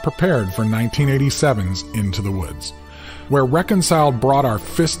was not prepared for 1987's Into the Woods. Where Reconciled brought our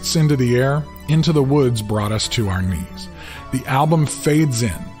fists into the air, Into the Woods brought us to our knees. The album fades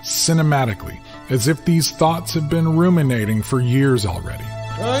in, cinematically, as if these thoughts have been ruminating for years already.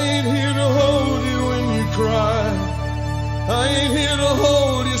 I ain't here to hold you when you cry. I ain't here to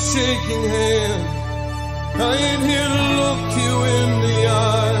hold your shaking hand. I ain't here to look you in the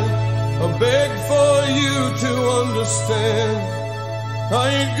eye. I beg for you to understand. I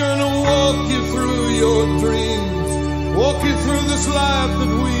ain't gonna walk you through your dreams, walk you through this life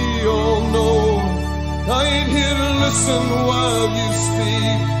that we all know. I ain't here to listen while you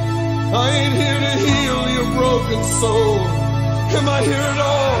speak. I ain't here to heal your broken soul. Am I here at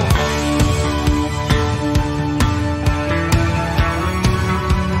all?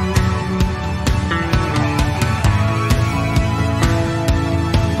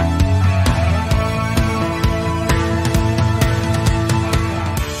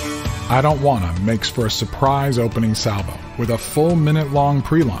 I Don't Wanna makes for a surprise opening salvo with a full minute-long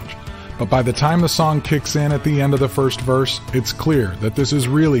pre-launch, but by the time the song kicks in at the end of the first verse, it's clear that this is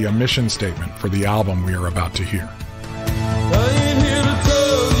really a mission statement for the album we are about to hear. I ain't here to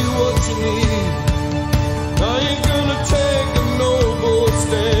tell you what you need. I ain't gonna take a no-go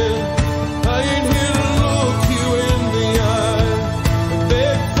stand. I ain't here to look you in the eye and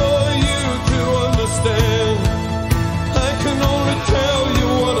beg for you to understand. I can only tell you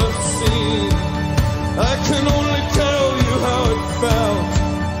what I've seen. I can only tell you how it felt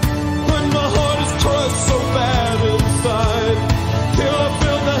when my heart is crushed so bad inside, till I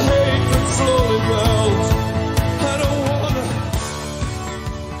feel the hatred slowly melt. I don't wanna.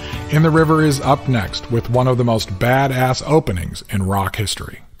 In the River is up next with one of the most badass openings in rock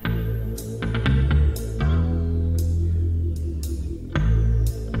history.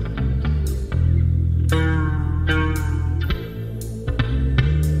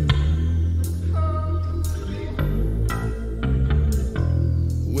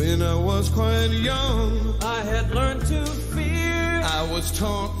 was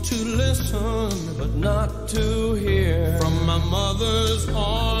taught to listen, but not to hear. From my mother's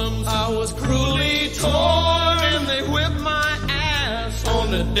arms, I was cruelly torn, and they whipped my ass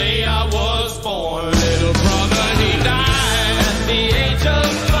on the day I was born. Little brother, he died at the age of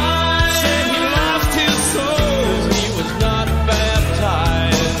 5. Said he lost his soul, he was not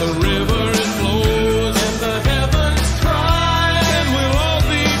baptized. The river it flows, and the heavens cry, and we'll all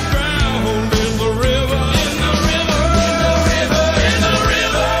be drowned in the river. In the river, in the river, in the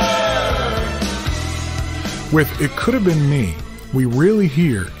river. With It Could Have Been Me, we really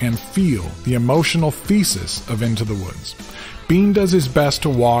hear and feel the emotional thesis of Into the Woods. Bean does his best to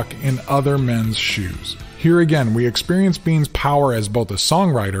walk in other men's shoes. Here again, we experience Bean's power as both a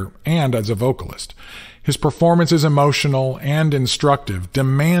songwriter and as a vocalist. His performance is emotional and instructive,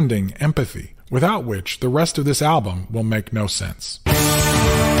 demanding empathy, without which the rest of this album will make no sense.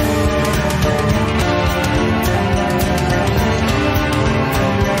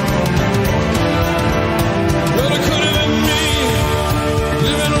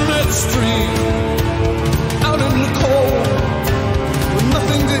 Street, out in the cold, with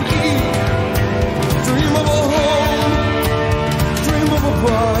nothing to eat. Dream of a home, dream of a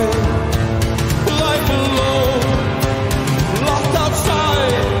bride. Life alone, locked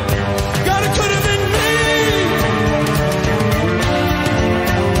outside. God, it could have been me.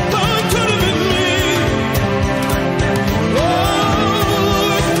 Oh, it could have been me. Oh,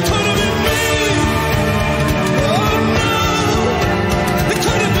 it could have been me. Oh no, it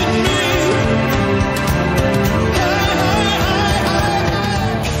could have been me.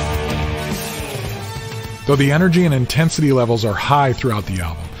 Though the energy and intensity levels are high throughout the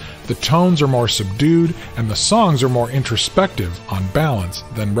album, the tones are more subdued and the songs are more introspective on balance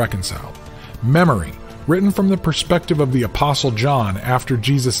than reconciled. Memory, written from the perspective of the Apostle John after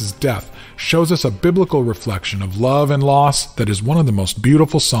Jesus' death, shows us a biblical reflection of love and loss that is one of the most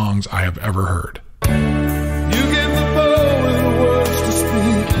beautiful songs I have ever heard. You gave the poet words to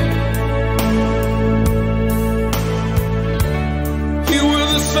speak. You were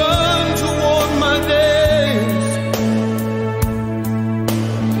the sun to warm my days.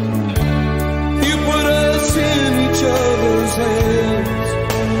 You put us in each other's hands.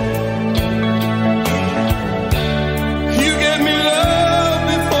 You gave me love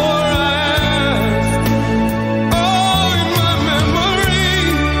before I asked. Oh, in my memory,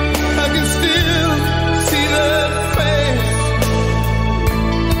 I can still see that face.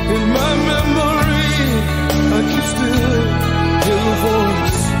 In my memory, I can still hear the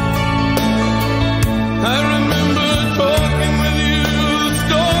voice. I remember talking with you,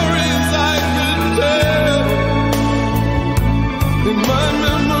 stories I could tell. In my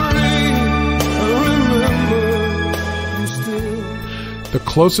memory, I remember you still. The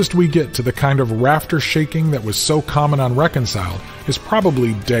closest we get to the kind of rafter shaking that was so common on Reconciled is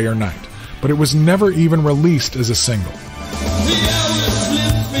probably Day or Night, but it was never even released as a single. The hours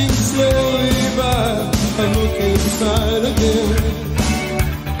slipping slowly by. I look inside again.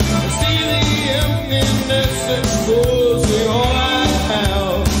 I see the emptiness exposing all I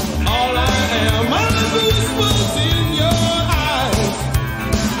have, all I am. My life was in your eyes.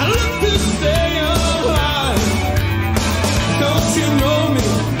 I look to stay alive. Don't you know me?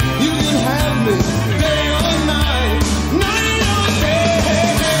 You can have me day or night, night or day.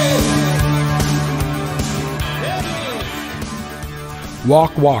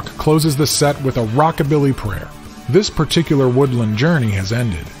 Walk Walk closes the set with a rockabilly prayer. This particular woodland journey has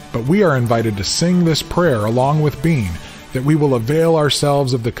ended, but we are invited to sing this prayer along with Bean, that we will avail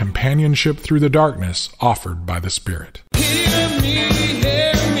ourselves of the companionship through the darkness offered by the Spirit. Hear me in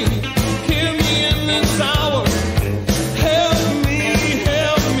this hour.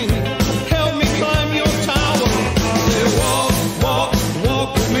 Help me climb your tower. Say, walk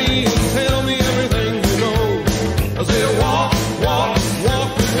with me and tell me everything you know. I say, walk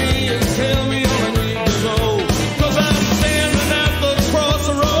with me and tell me all I need to know. 'Cause I'm standing at the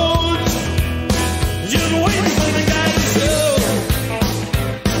crossroads, just waiting for the guy to show.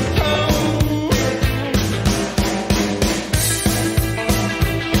 Oh.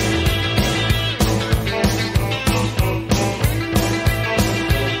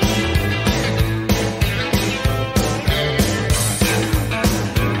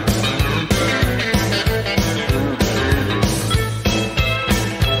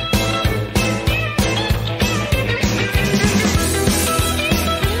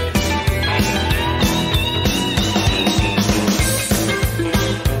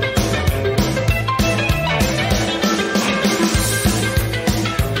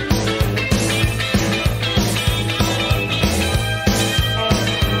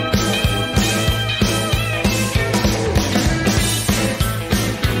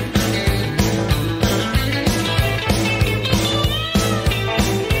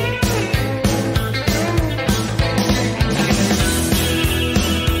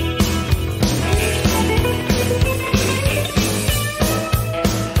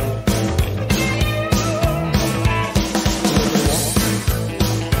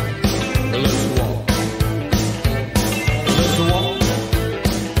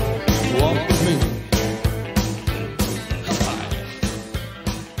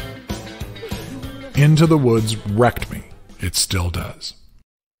 Into the Woods wrecked me. It still does.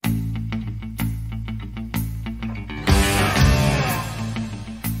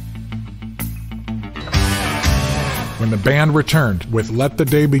 When the band returned with Let the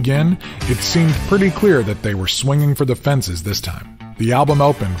Day Begin, it seemed pretty clear that they were swinging for the fences this time. The album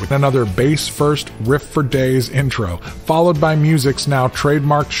opened with another bass-first, riff-for-days intro, followed by music's now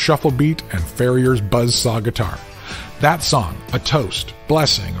trademarked shuffle beat and Farrier's buzzsaw guitar. That song, a toast,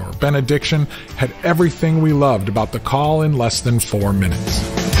 blessing, or benediction, had everything we loved about the call in less than 4 minutes.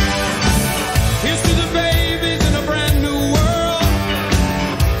 Here's to the babies in a brand new world.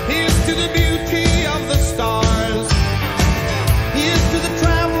 Here's to the beauty of the stars. Here's to the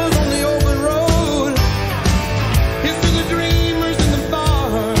travelers on the open road. Here's to the dreamers in the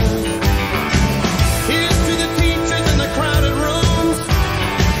bars. Here's to the teachers in the crowded rooms.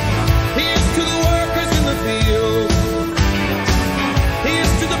 Here's to the workers in the field.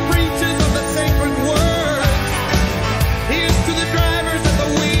 Here's to the preachers of the sacred words. Here's to the drivers at the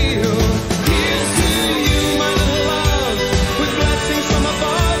wheel. Here's to you, my little love, with blessings from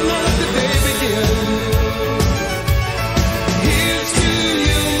above. Now let the day begin. Here's to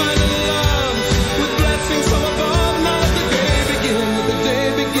you, my little love, with blessings from above. Now let the day begin. Let the day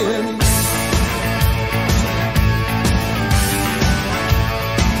begin.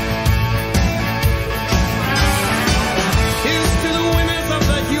 Here's to the winners of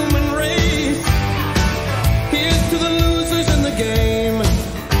the human race. Here's to the losers in the game.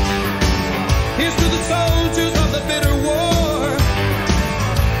 Here's to the soldiers of the bitter war.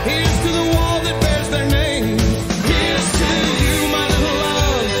 Here's to the wall that bears their name. Here's to you, my little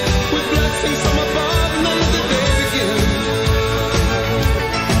love, with blessings from above. Now let the day begin.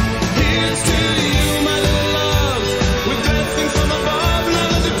 Here's to you, my little love, with blessings from above. Now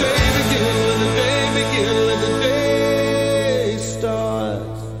let the day begin. Let the day begin. Let the day start.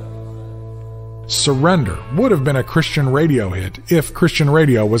 Surrender would have been a Christian radio hit if Christian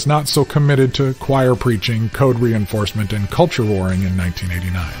radio was not so committed to choir preaching, code reinforcement, and culture warring in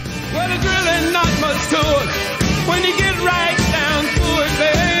 1989. Well, there's really not much to it when you get right down to it,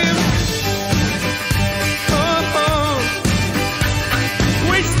 babe.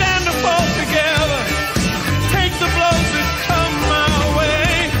 We stand or fall together, take the blows that come my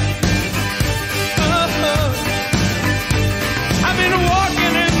way. I've been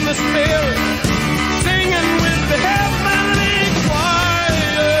walking in the spirit, singing with the heavenly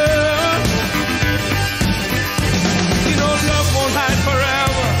choir. You know, love won't hide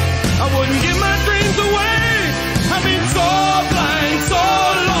forever. I wouldn't give my dreams away. I've been so blind so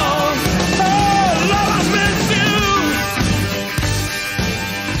long. Oh, love, I miss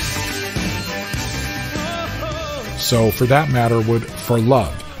you. So, for that matter, would For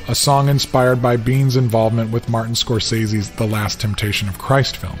Love, a song inspired by Bean's involvement with Martin Scorsese's The Last Temptation of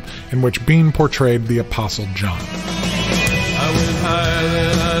Christ film, in which Bean portrayed the Apostle John. I went higher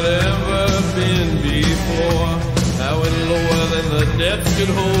than I'd ever been before. I went lower than the depths could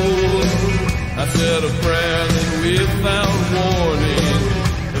hold. I said a prayer that we found warning.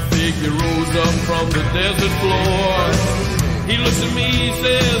 The figure rose up from the desert floor. He looks at me, he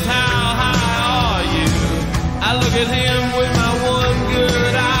says, how high are you? I look at him with my one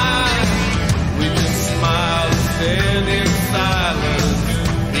good eye. We just smiled and stared in silence.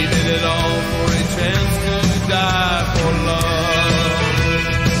 He did it all for a chance to die for love.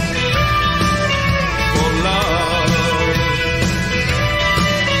 For love.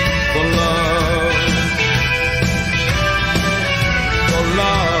 For love. For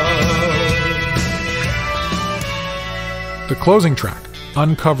love. The closing track,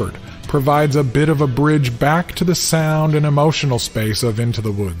 Uncovered, provides a bit of a bridge back to the sound and emotional space of Into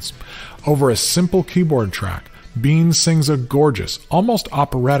the Woods. Over a simple keyboard track, Bean sings a gorgeous, almost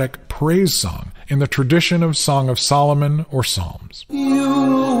operatic praise song in the tradition of Song of Solomon or Psalms. You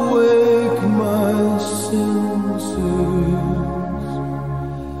awake my senses.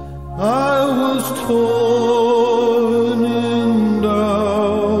 I was torn and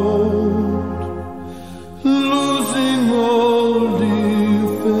out, losing all defenses.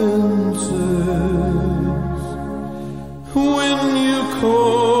 When you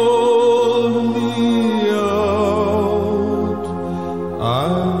called me out, I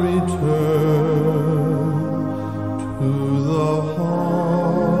returned to the heart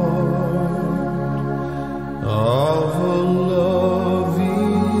of a love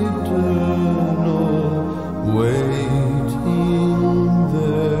eternal, waiting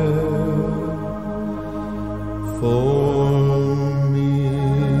there for me.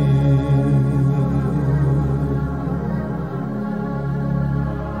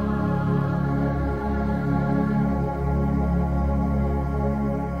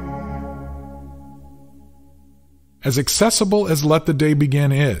 As accessible as Let the Day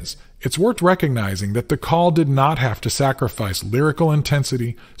Begin is, it's worth recognizing that The Call did not have to sacrifice lyrical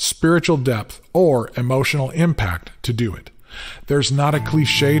intensity, spiritual depth, or emotional impact to do it. There's not a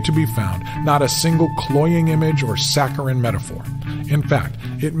cliché to be found, not a single cloying image or saccharine metaphor. In fact,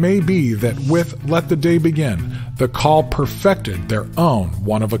 it may be that with Let the Day Begin, The Call perfected their own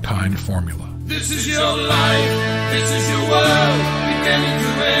one-of-a-kind formula. This is your life, this is your world, beginning to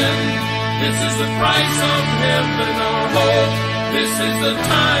end. This is the price of heaven or hope. This is the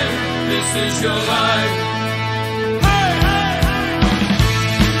time, this is your life.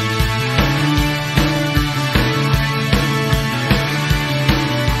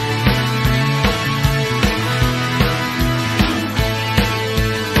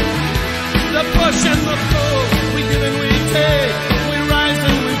 Push and the pull, we give and we take, we rise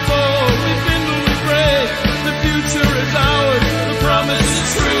and we fall, we bend and we break. The future is ours, the promise is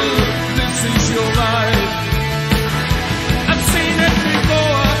true. This is your life. I've seen it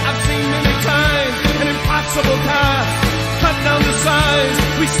before, I've seen many times, an impossible task, cut down the sides.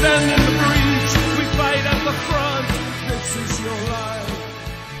 We stand in the breach, we fight at the front. This is your life.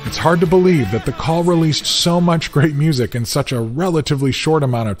 It's hard to believe that The Call released so much great music in such a relatively short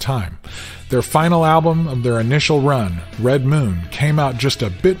amount of time. Their final album of their initial run, Red Moon, came out just a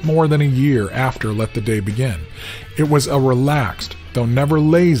bit more than a year after Let the Day Begin. It was a relaxed, though never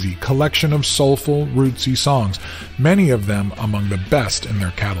lazy, collection of soulful, rootsy songs, many of them among the best in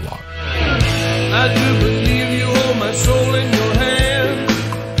their catalog. I do believe you hold my soul in your hand.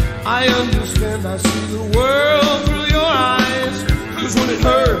 I understand, I see the world through your eyes. 'Cause when it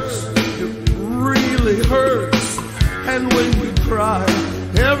hurts, it really hurts. And when you cry,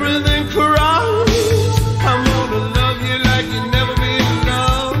 everything cries. I'm gonna love you like you've never been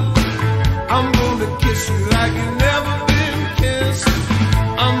loved. I'm gonna kiss you like you've never been kissed.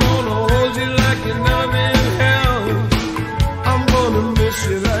 I'm gonna hold you like you've never been held. I'm gonna miss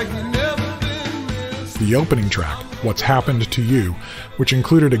you like you've never been missed. The opening track, What's Happened to You, which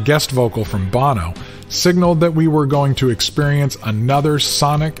included a guest vocal from Bono, signaled that we were going to experience another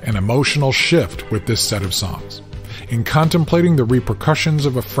sonic and emotional shift with this set of songs. In contemplating the repercussions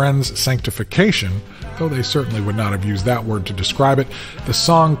of a friend's sanctification, though they certainly would not have used that word to describe it, the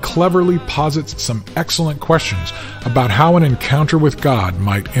song cleverly posits some excellent questions about how an encounter with God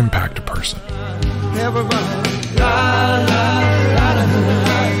might impact a person. Everybody, la, la, la, la,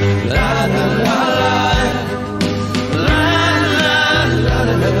 la, la, la,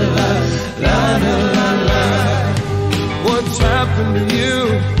 what's happened to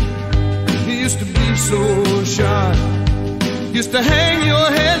you? You used to be so shy. Used to hang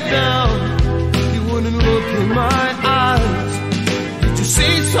your head down. You wouldn't look in my eyes. Did you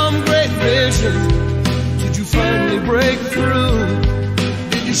see some great vision? Did you finally break through?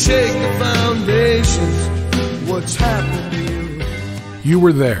 Did you shake the foundations? What's happened to you? You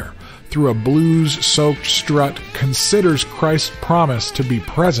Were There, through a blues-soaked strut, considers Christ's promise to be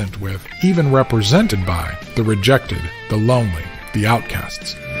present with, even represented by, the rejected, the lonely, the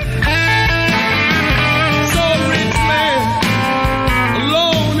outcasts. So a rich man,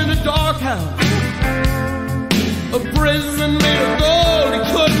 alone in a dark house, a prison made of gold he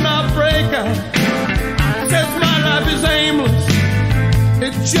could not break out. Says my life is aimless,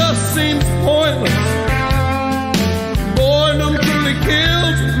 it just seems pointless. Boredom truly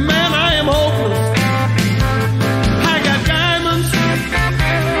kills, man, I am hopeless. I got diamonds,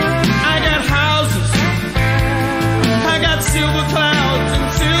 I got houses, I got silver clouds and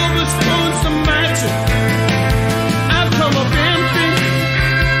silver spoons to match it. I've come up empty,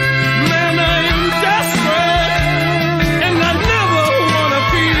 man, I am desperate, and I never want to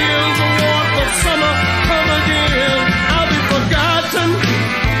feel the warmth of summer come again. I'll be forgotten,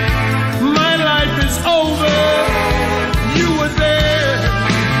 my life is over. You were there,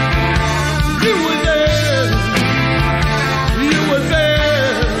 you were there, you were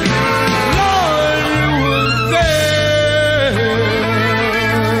there, Lord, you were there.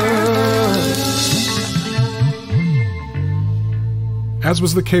 As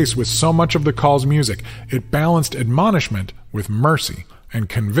was the case with so much of The Call's music, it balanced admonishment with mercy and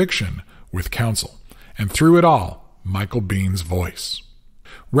conviction with counsel. And through it all, Michael Bean's voice.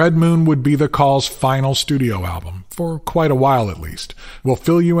 Red Moon would be The Call's final studio album, for quite a while at least. We'll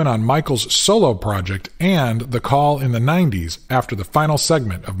fill you in on Michael's solo project and The Call in the 90s after the final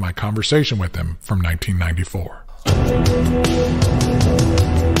segment of my conversation with him from 1994.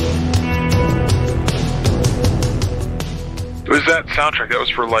 Was that soundtrack? That was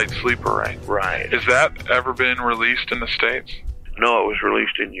for Light Sleeper, right? Right. Has that ever been released in the States? No, it was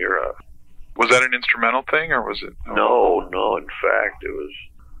released in Europe. Was that an instrumental thing, or was it? No. In fact, it was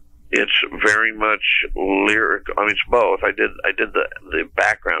It's very much lyric. I mean, it's both. I did the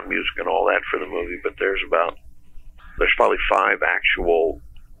background music and all that for the movie, but there's probably 5 actual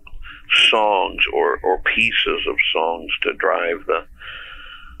songs or pieces of songs to drive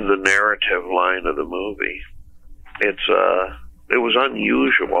the narrative line of the movie. It was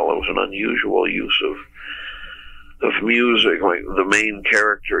unusual. It was an unusual use of music. Like the main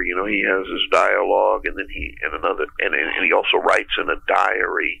character, you know, he has his dialogue, and then he also writes in a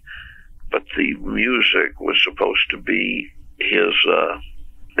diary. But the music was supposed to be his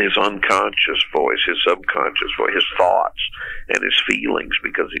unconscious voice, his subconscious voice, his thoughts and his feelings.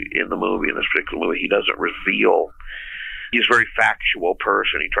 Because in the movie, in this particular movie, he doesn't reveal. He's a very factual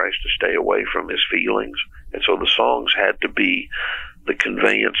person. He tries to stay away from his feelings, and so the songs had to be the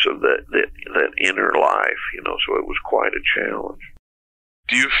conveyance of that inner life, you know. So it was quite a challenge.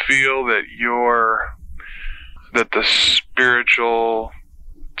 Do you feel that the spiritual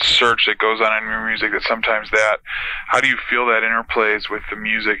search that goes on in your music, how do you feel that interplays with the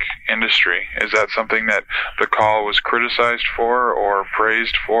music industry? Is that something that The Call was criticized for or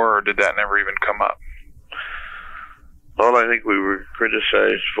praised for, or did that never even come up? Well, I think we were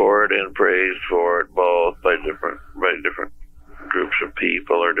criticized for it and praised for it, both by different groups of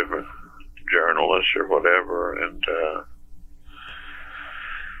people or different journalists or whatever. And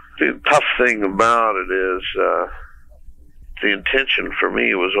the tough thing about it is the intention for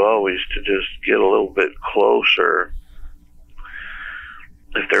me was always to just get a little bit closer.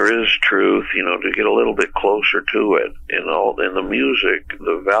 If there is truth, you know, to get a little bit closer to it. And the music,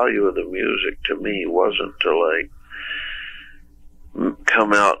 the value of the music to me wasn't to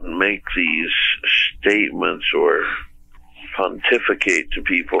come out and make these statements or pontificate to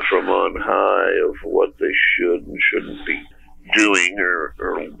people from on high of what they should and shouldn't be doing or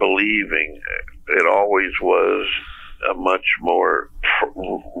believing. It always was a much more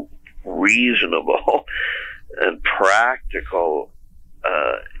reasonable and practical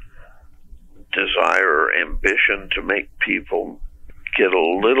desire or ambition to make people get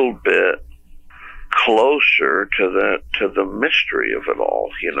a little bit closer to the mystery of it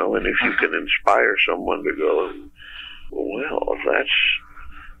all, you know. And if you can inspire someone to go, well,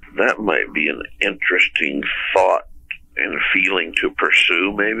 that might be an interesting thought and feeling to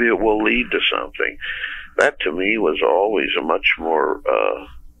pursue, maybe it will lead to something. That to me was always a much more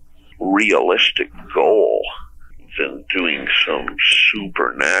realistic goal than doing some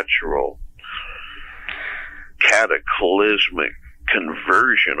supernatural cataclysmic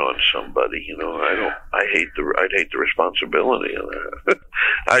conversion on somebody. You know, I'd hate the responsibility of that.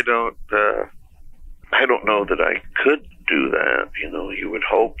 I don't know that I could do that. You know, you would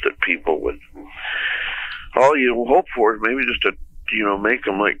hope that people would. All you hope for is maybe just to, you know, make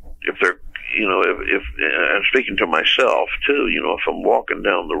them like, if they're, you know, if I'm speaking to myself too, you know, if I'm walking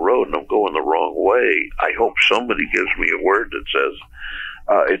down the road and I'm going the wrong way, I hope somebody gives me a word that says,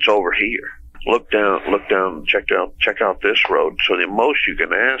 it's over here. Look down, check out this road. So the most you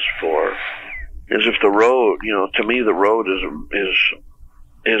can ask for is, if the road, you know, to me the road is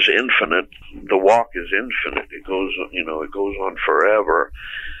infinite. The walk is infinite. It goes on forever.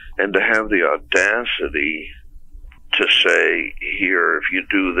 And to have the audacity to say, here, if you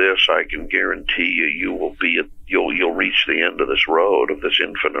do this, I can guarantee you'll reach the end of this road, of this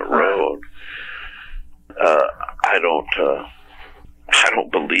infinite road. I don't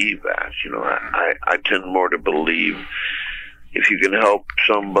believe that. You know, I tend more to believe if you can help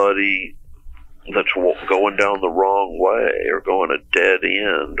somebody that's going down the wrong way or going a dead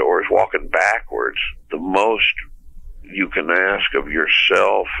end or is walking backwards, the most you can ask of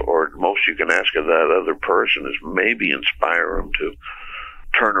yourself, or most you can ask of that other person, is maybe inspire them to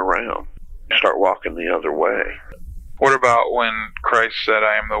turn around, start walking the other way. What about when Christ said,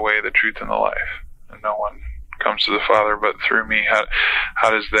 I am the way, the truth, and the life, and no one comes to the Father but through me? How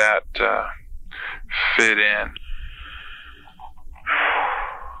does that fit in?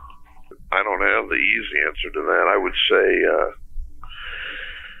 I don't have the easy answer to that. I would say,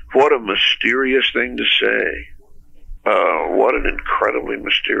 what a mysterious thing to say. What an incredibly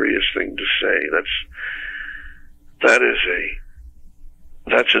mysterious thing to say.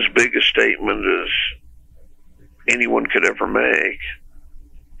 That's as big a statement as anyone could ever make.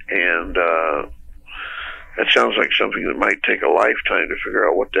 And that sounds like something that might take a lifetime to figure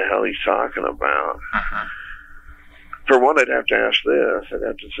out what the hell he's talking about. Uh-huh. For one, I'd have to ask this. I'd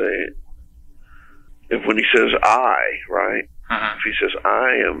have to say, if when he says I, right? Uh-huh. If he says,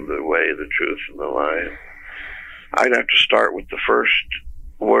 I am the way, the truth, and the life, I'd have to start with the first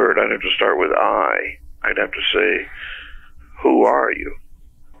word. I'd have to start with I. I'd have to say, who are you?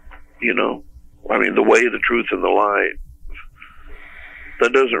 You know? I mean, the way, the truth, and the light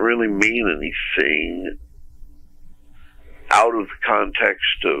that doesn't really mean anything out of the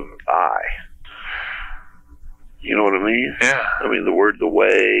context of I. You know what I mean? Yeah. I mean, the word the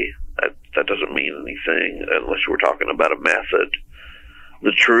way, that doesn't mean anything unless we're talking about a method.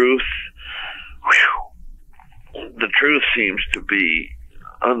 The truth, the truth seems to be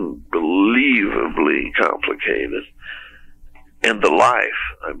unbelievably complicated. And the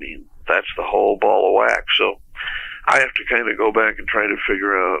life, I mean, that's the whole ball of wax. So I have to kind of go back and try to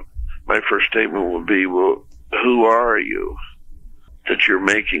figure out, my first statement would be, well, who are you that you're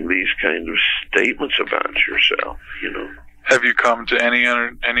making these kind of statements about yourself, you know? Have you come to any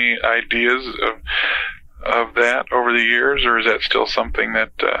ideas of that over the years, or is that still something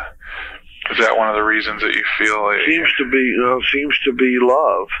that is that one of the reasons that you feel like seems to be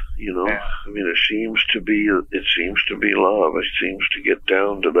love, you know? Yeah. I mean, it seems to be love. It seems to get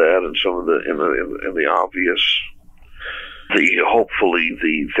down to that, and some of the in the obvious, hopefully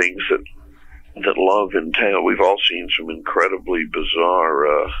the things that love entail. We've all seen some incredibly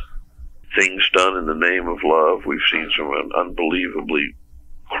bizarre things done in the name of love. We've seen some unbelievably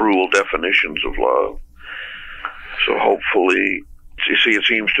cruel definitions of love. So hopefully, you see, it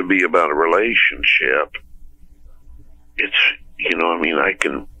seems to be about a relationship. It's, you know, I mean,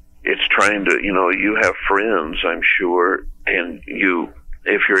 it's trying to, you know, you have friends, I'm sure, and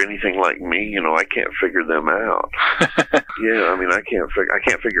if you're anything like me, you know, I can't figure them out. Yeah, I mean, I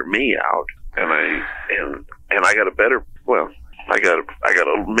can't figure me out, and I got a better, well, I got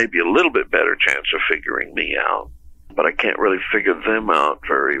maybe a little bit better chance of figuring me out, but I can't really figure them out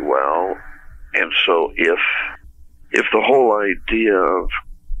very well. And so if the whole idea of,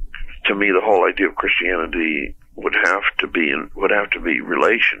 to me, the whole idea of Christianity would have to be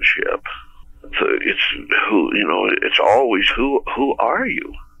relationship. So it's who, you know, it's always who are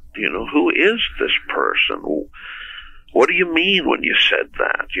you? You know, who is this person? What do you mean when you said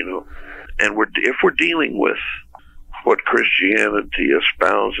that? You know, and if we're dealing with what Christianity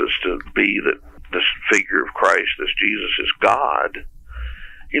espouses to be, that this figure of Christ, this Jesus, is God,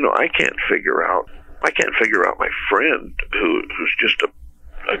 you know, I can't figure out my friend who's just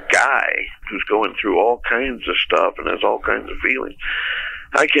a guy who's going through all kinds of stuff and has all kinds of feelings.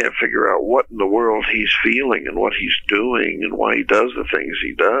 I can't figure out what in the world he's feeling and what he's doing and why he does the things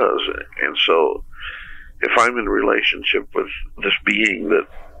he does. And so if I'm in a relationship with this being that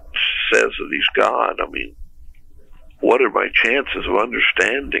says that he's God, I mean, what are my chances of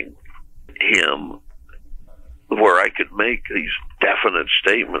understanding him where I could make these definite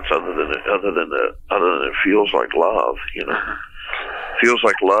statements other than it feels like love, you know? It feels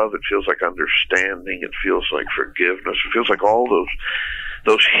like love, it feels like understanding, it feels like forgiveness, it feels like all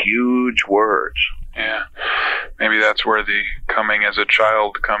those huge words. Yeah, maybe that's where the coming as a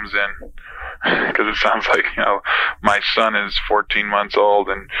child comes in, because it sounds like, you know, my son is 14 months old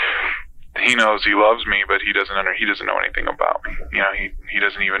and he knows he loves me, but he doesn't know anything about me. You know, he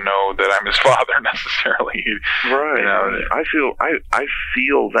doesn't even know that I'm his father necessarily. Right. You know, I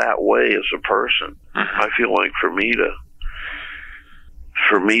feel that way as a person. Mm-hmm. I feel like for me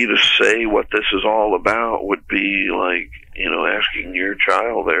to say what this is all about would be like, you know, asking your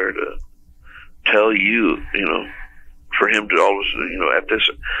child there to tell you, you know, for him to always, you know, at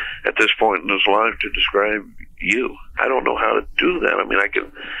this point in his life, to describe you. I don't know how to do that. I mean, I can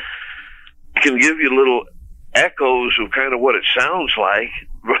give you little echoes of kind of what it sounds like,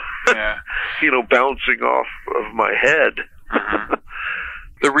 yeah. You know, bouncing off of my head. Mm-hmm.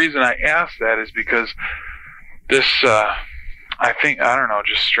 The reason I ask that is because this, I think, I don't know,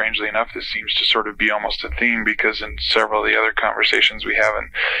 just strangely enough, this seems to sort of be almost a theme, because in several of the other conversations we have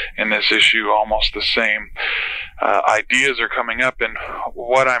in this issue, almost the same ideas are coming up. And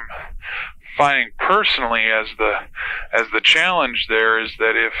what I'm finding personally as the challenge there is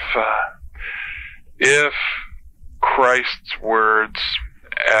that if Christ's words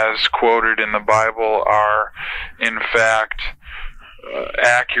as quoted in the Bible are in fact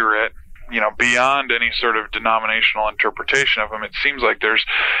accurate, you know, beyond any sort of denominational interpretation of them, it seems like there's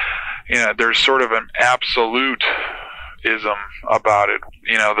sort of an absolutism about it.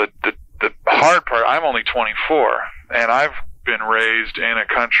 You know, the hard part, I'm only 24, and I've been raised in a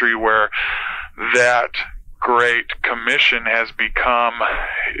country where that Great Commission has become,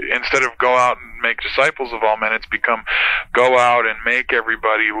 instead of go out and make disciples of all men, it's become go out and make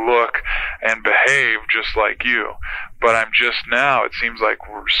everybody look and behave just like you. But I'm just now, it seems like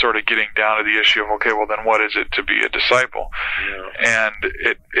we're sort of getting down to the issue of, okay, well then what is it to be a disciple? Yeah. And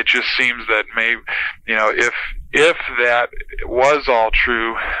it just seems that maybe, you know, if that was all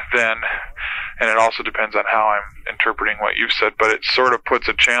true, then, and it also depends on how I'm interpreting what you've said, but it sort of puts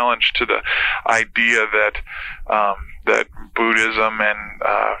a challenge to the idea that that Buddhism and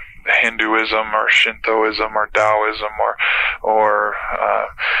Hinduism or Shintoism or Taoism or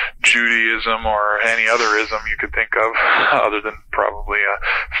Judaism or any other ism you could think of, other than probably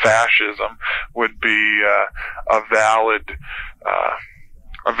fascism, would be a valid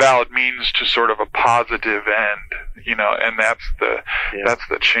means to sort of a positive end, and that's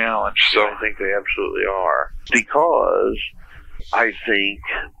the challenge. So I think they absolutely are, because I think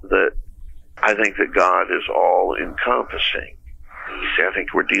that God is all encompassing. See, I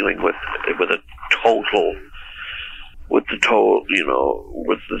think we're dealing with the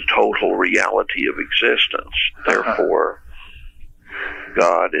total reality of existence. Therefore,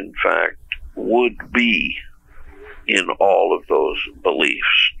 God, in fact, would be in all of those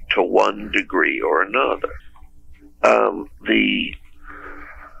beliefs to one degree or another.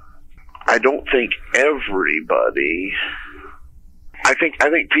 I don't think everybody. I think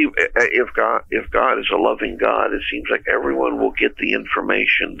people. If God is a loving God, it seems like everyone will get the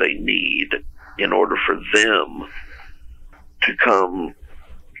information they need in order for them to come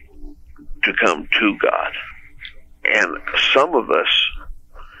to God. And some of us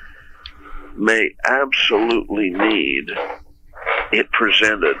may absolutely need it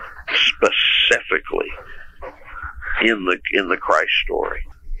presented specifically in the Christ story.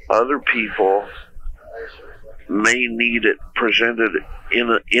 Other people may need it presented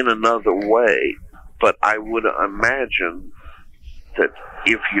in another way, but I would imagine that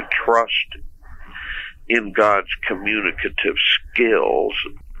if you trust in God's communicative skills,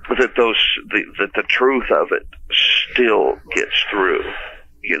 that the truth of it still gets through.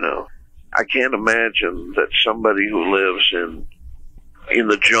 I can't imagine that somebody who lives in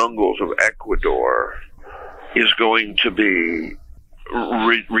the jungles of Ecuador is going to be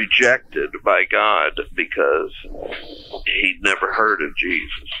rejected by God because he'd never heard of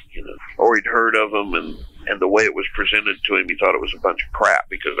Jesus, or he'd heard of him, and the way it was presented to him, he thought it was a bunch of crap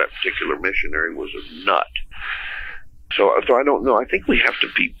because that particular missionary was a nut. So I don't know. I think we have to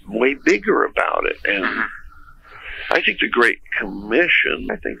be way bigger about it, and I think the Great Commission,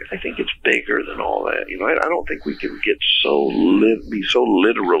 I think it's bigger than all that. I don't think we can get be so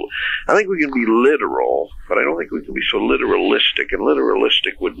literal. I think we can be literal, but I don't think we can be so literalistic. And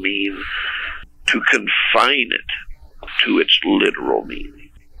literalistic would mean to confine it to its literal meaning.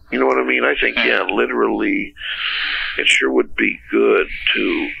 You know what I mean? I think, literally, it sure would be good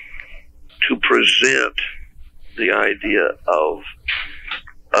to present the idea of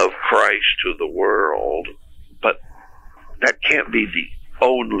Christ to the world, but that can't be the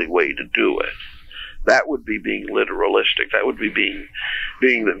only way to do it. That would be being literalistic. That would be being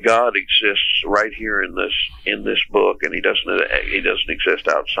that God exists right here in this book, and he doesn't exist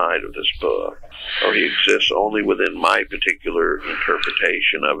outside of this book, or he exists only within my particular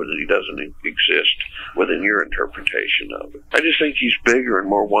interpretation of it, and he doesn't exist within your interpretation of it. I just think he's bigger and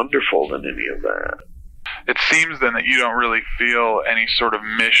more wonderful than any of that. It seems then that you don't really feel any sort of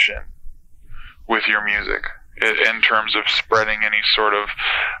mission with your music in terms of spreading any sort of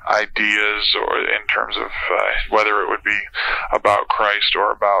ideas, or in terms of whether it would be about Christ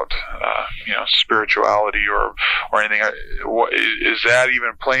or about spirituality or anything. Is that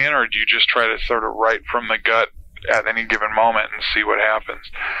even playing, or do you just try to sort of write from the gut at any given moment and see what happens?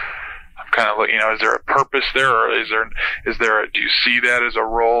 I'm kind of looking, is there a purpose there, or is there do you see that as a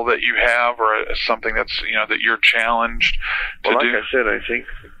role that you have, or as something that's that you're challenged to do? Like I said, I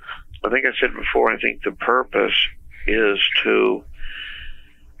think I said before, I think the purpose is to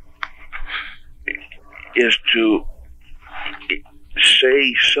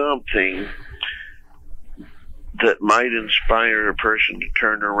say something that might inspire a person to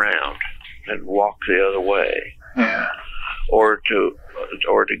turn around and walk the other way. Yeah. Or to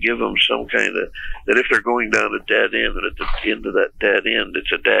give them some kind of, that if they're going down a dead end, and at the end of that dead end,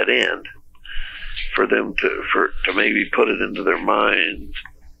 it's a dead end, for them to maybe put it into their minds,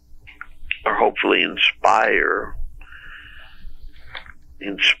 or hopefully inspire,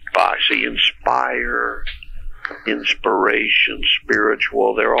 inspiration,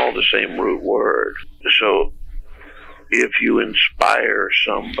 spiritual, they're all the same root word. So if you inspire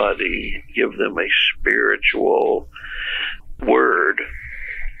somebody, give them a spiritual word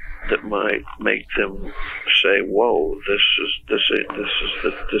that might make them say, "Whoa, this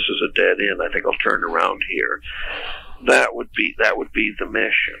is a dead end. I think I'll turn around here." That would be the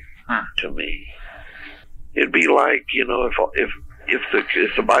mission to me. It'd be like, if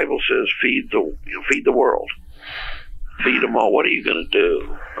the Bible says feed the world, feed them all. What are you going to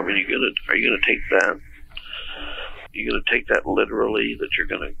do? I mean, are you going to take that? You're going to take that literally, that you're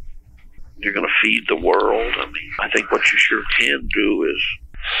going you're going to feed the world. I mean, I think what you sure can do is,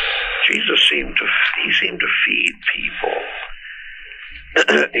 Jesus seemed to feed people.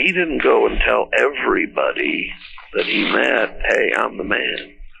 He didn't go and tell everybody that he met, hey, I'm the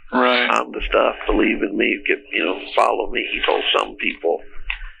man. Right. I'm the stuff. Believe in me. Follow me. He told some people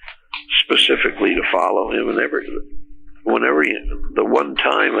specifically to follow him, and the one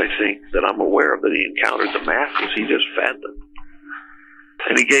time I think that I'm aware of that he encountered the masses, he just fed them,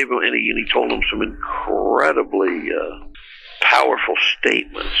 and he gave them, and he told them some incredibly powerful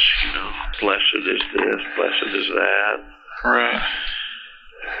statements. Blessed is this, blessed is that. Right.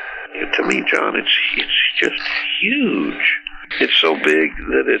 And to me, John, it's just huge. It's so big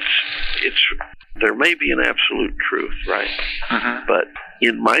that it's there may be an absolute truth, right? Mm-hmm. But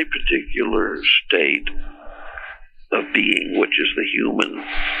in my particular state of being, which is the human,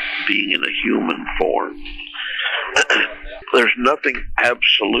 being in a human form, there's nothing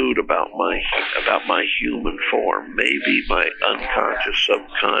absolute about my human form. Maybe my unconscious,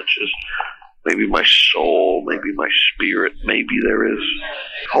 subconscious, maybe my soul, maybe my spirit, maybe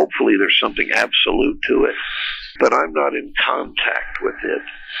hopefully there's something absolute to it, but I'm not in contact with it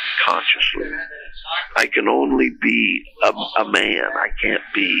consciously. I can only be a man. I can't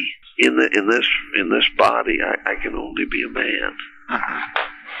be in this body. I can only be a man.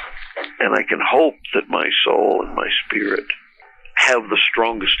 And I can hope that my soul and my spirit have the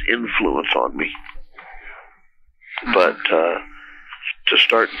strongest influence on me. But to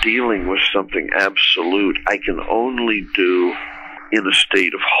start dealing with something absolute, I can only do in a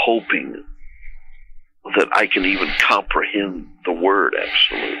state of hoping that I can even comprehend the word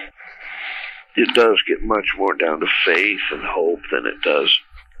absolute. It does get much more down to faith and hope than it does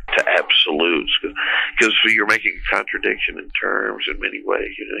to absolutes, because you're making a contradiction in terms in many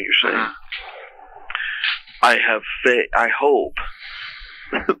ways. You're saying, I have faith, I hope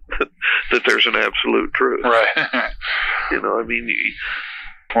that there's an absolute truth. Right. I mean,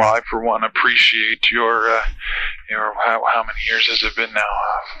 well, I for one appreciate your how many years has it been now?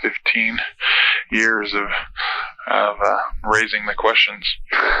 15 years of raising the questions.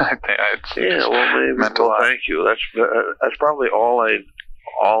 I think thank you. That's probably all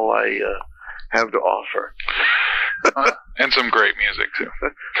I have to offer. And some great music too.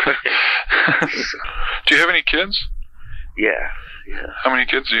 Do you have any kids? Yeah. How many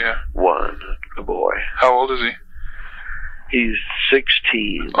kids do you have? One, a boy. How old is he? He's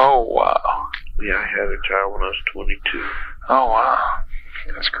 16. Oh, wow. Yeah, I had a child when I was 22. Oh, wow.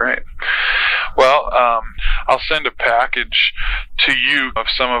 That's great. Well, I'll send a package to you of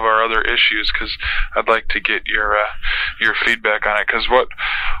some of our other issues, because I'd like to get your feedback on it, because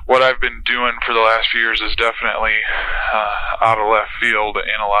what I've been doing for the last few years is definitely out of left field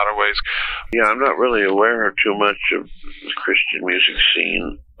in a lot of ways. Yeah, I'm not really aware too much of the Christian music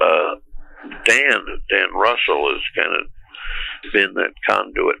scene. Dan Russell has kind of been that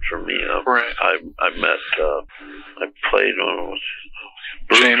conduit for me. Right. I played on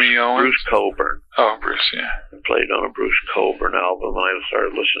Jamie Owens? Bruce Coburn. Oh, Bruce, yeah. I played on a Bruce Coburn album, and I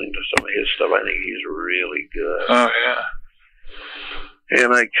started listening to some of his stuff. I think he's really good. Oh, yeah.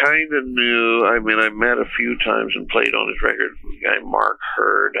 And I kind of knew, I met a few times and played on his record, the guy Mark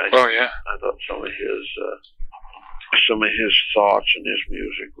Hurd. I thought some of his thoughts and his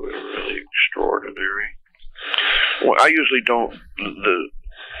music were really extraordinary. Well, I usually don't, the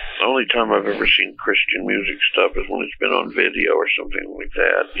only time I've ever seen Christian music stuff is when it's been on video or something like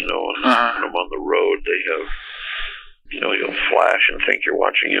that. When I'm on the road, they have, you'll flash and think you're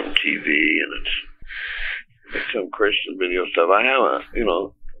watching MTV, and it's some Christian video stuff. I haven't,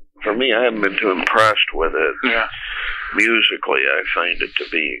 for me, I haven't been too impressed with it. Yeah. Musically, I find it to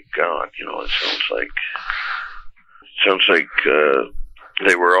be, God, it sounds like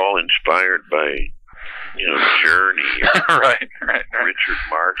they were all inspired by, Journey, or right. Richard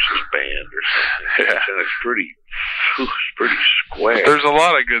Marx's band or something. Yeah. And it's pretty square. There's a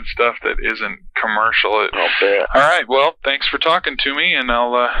lot of good stuff that isn't commercial. I'll bet. All right, well, thanks for talking to me, and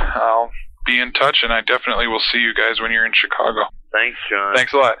I'll be in touch, and I definitely will see you guys when you're in Chicago. Thanks, John.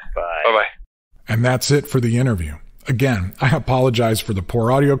 Thanks a lot. Bye. Bye-bye. And that's it for the interview. Again, I apologize for the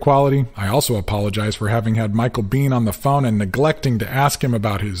poor audio quality. I also apologize for having had Michael Bean on the phone and neglecting to ask him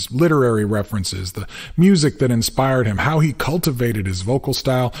about his literary references, the music that inspired him, how he cultivated his vocal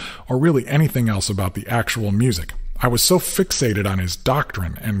style, or really anything else about the actual music. I was so fixated on his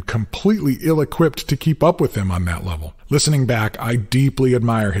doctrine and completely ill-equipped to keep up with him on that level. Listening back, I deeply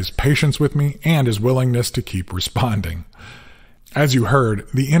admire his patience with me and his willingness to keep responding. As you heard,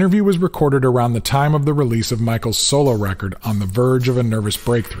 the interview was recorded around the time of the release of Michael's solo record, On the Verge of a Nervous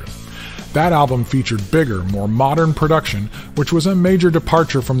Breakthrough. That album featured bigger, more modern production, which was a major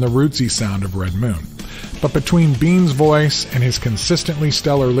departure from the rootsy sound of Red Moon. But between Bean's voice and his consistently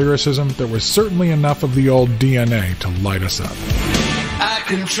stellar lyricism, there was certainly enough of the old DNA to light us up. I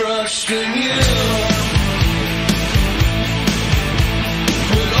can trust in you.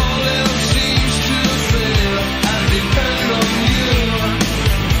 When all else seems to fail, I depend on you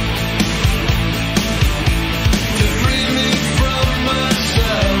to free me from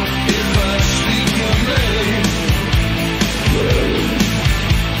myself if I speak your name.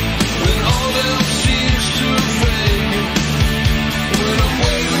 When all else seems to fade, when I'm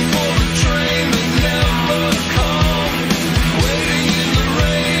waiting for the train that never comes, waiting in the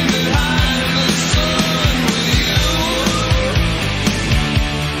rain that hides the sun with you,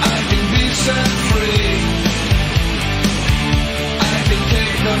 I can be set free. I can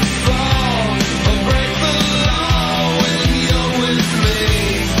take the fall or break the law when you're with me.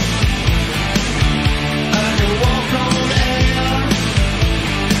 I can walk on air,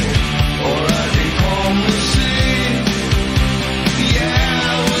 or I can calm the sea. Yeah,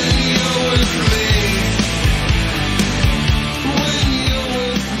 when you're with me. When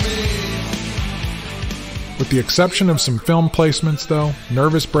you're with me. With the exception of some film placements, though,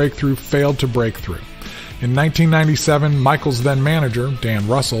 Nervous Breakthrough failed to break through. In 1997, Michael's then manager, Dan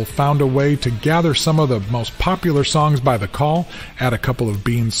Russell, found a way to gather some of the most popular songs by The Call, add a couple of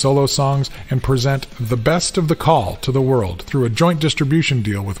Bean's solo songs, and present the best of The Call to the world through a joint distribution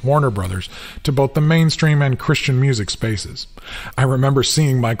deal with Warner Brothers to both the mainstream and Christian music spaces. I remember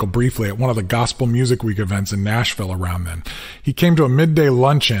seeing Michael briefly at one of the Gospel Music Week events in Nashville around then. He came to a midday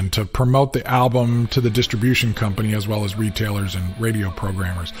luncheon to promote the album to the distribution company as well as retailers and radio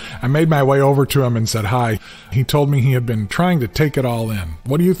programmers. I made my way over to him and said hi. He told me he had been trying to take it all in.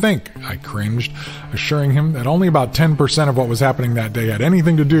 What do you think? I cringed, assuring him that only about 10% of what was happening that day had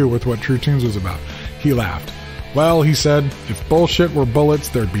anything to do with what True Tunes was about. He laughed. Well, he said, if bullshit were bullets,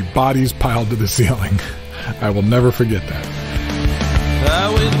 there'd be bodies piled to the ceiling. I will never forget that. I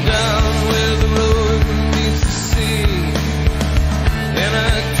went down where the road meets the sea, and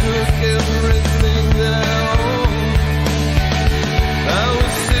I took everything that I owned. I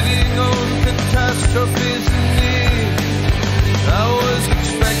was sitting on catastrophes indeed. I was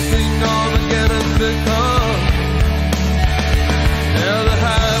expecting Armageddon to come. Now the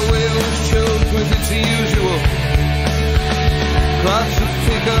highway was choked with its usual lots of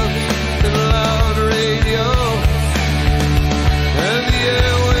pickups and loud radio. And the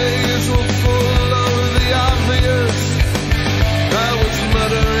airways were full of the obvious. I was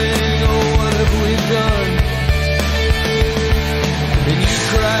muttering, oh, what have we done? And you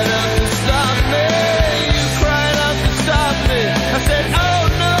cried out to stop me. You cried out to stop me. I said, oh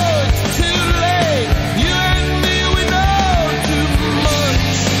no, it's too late. You and me, we know too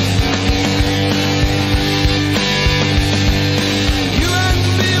much. You and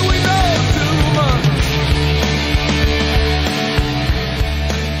me, we know too much.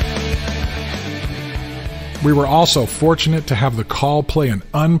 We were also fortunate to have The Call play an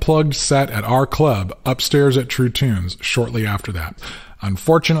unplugged set at our club upstairs at True Tunes shortly after that.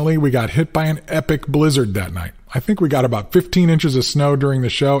 Unfortunately, we got hit by an epic blizzard that night. I think we got about 15 inches of snow during the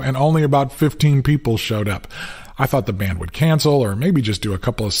show and only about 15 people showed up. I thought the band would cancel or maybe just do a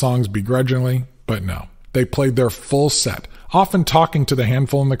couple of songs begrudgingly, but no. They played their full set, often talking to the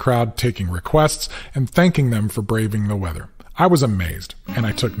handful in the crowd, taking requests, and thanking them for braving the weather. I was amazed, and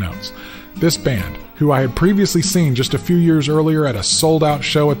I took notes. This band, who I had previously seen just a few years earlier at a sold-out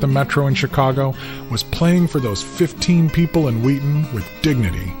show at the Metro in Chicago, was playing for those 15 people in Wheaton with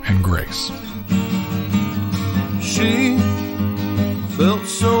dignity and grace. She felt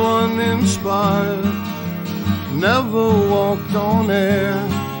so uninspired, never walked on air,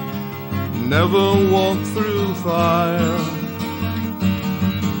 never walked through fire.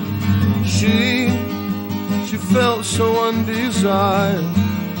 She felt so undesired,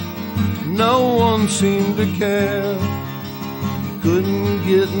 no one seemed to care, couldn't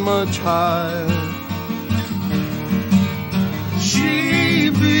get much higher. She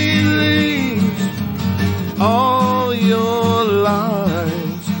believes all your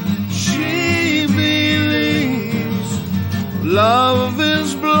lies. She believes love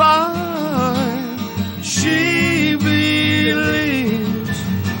is blind. She believes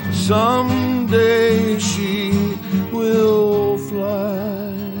someday she will fly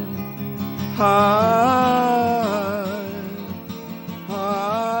high,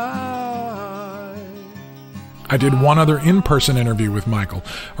 high. I did one other in-person interview with Michael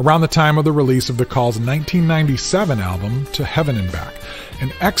around the time of the release of The Call's 1997 album, To Heaven and Back,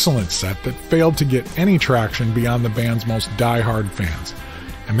 an excellent set that failed to get any traction beyond the band's most die-hard fans.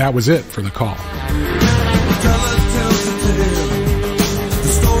 And that was it for The Call. Teller tells the tale.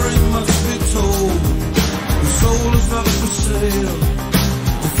 The story must be told. The soul is not for sale.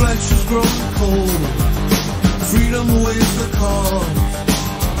 The flesh is grown cold. Freedom waits the call.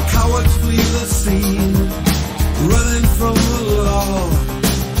 Cowards flee the scene, running from the law.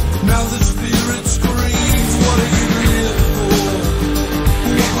 Now the spirit screams, what do you live for?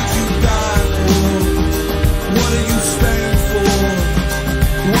 What would you die for? What do you stand for?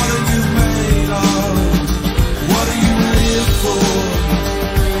 What are you made of? What do you live for?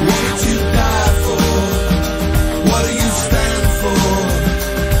 What would you die for? What do you stand for?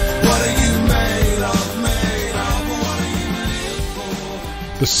 What are you made of? What do you live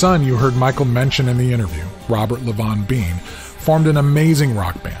for? The son you heard Michael mention in the interview, Robert Levon Bean, formed an amazing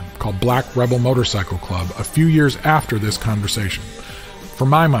rock band called Black Rebel Motorcycle Club a few years after this conversation. For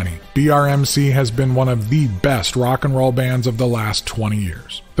my money, BRMC has been one of the best rock and roll bands of the last 20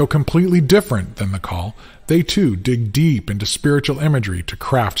 years. Though completely different than The Call, they too dig deep into spiritual imagery to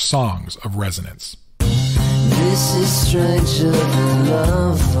craft songs of resonance. This is stranger than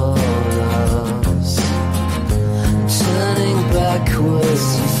love for us. Turning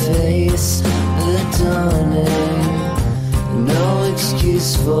backwards to face the dawning. No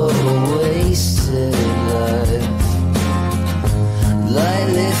excuse for a wasted life.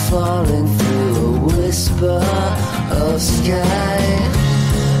 Lightly falling through a whisper of sky.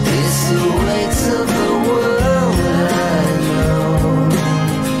 It's the weight of the world I know.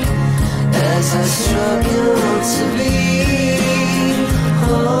 As I struggle to be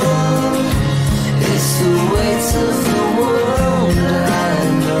whole, it's the weight of the world I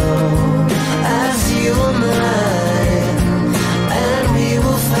know. As you are mine, and we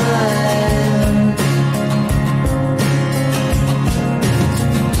will find.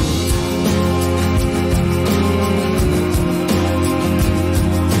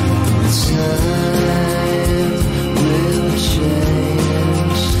 Time will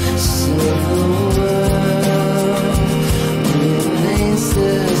change, so the world remains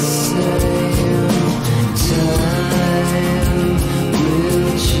the same. Time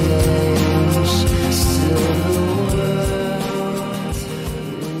will change, so the world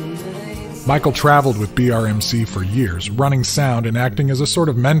remains. Michael traveled with BRMC for years, running sound and acting as a sort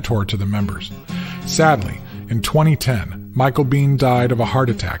of mentor to the members. Sadly, in 2010, Michael Bean died of a heart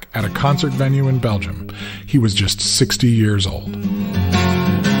attack at a concert venue in Belgium. He was just 60 years old.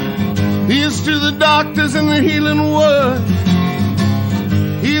 Here's to the doctors in the healing word.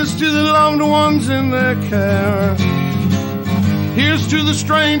 Here's to the loved ones in their care. Here's to the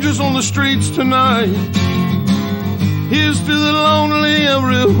strangers on the streets tonight. Here's to the lonely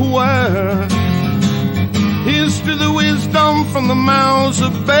everywhere. Here's to the wisdom from the mouths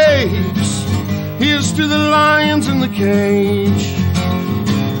of babes. Here's to the lions in the cage.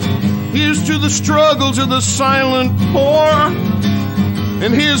 Here's to the struggles of the silent poor.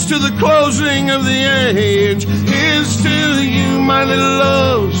 And here's to the closing of the age. Here's to you, my little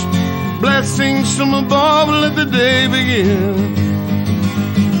loves. Blessings from above, let the day begin.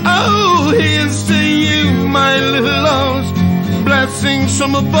 Oh, here's to you, my little loves. Blessings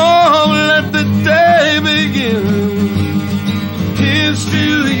from above, let the day begin. Here's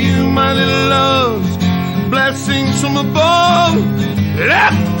to you, my little loves. Blessings from above,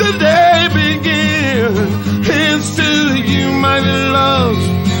 let the day begin. Here's to you, my little loves.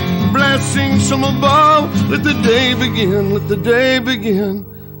 Blessings from above, let the day begin. Let the day begin.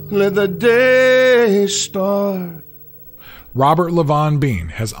 Let the day start. Robert Levon Bean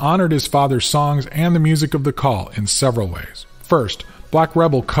has honored his father's songs and the music of The Call in several ways. First, Black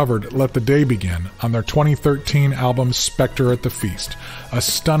Rebel covered Let the Day Begin on their 2013 album Spectre at the Feast, a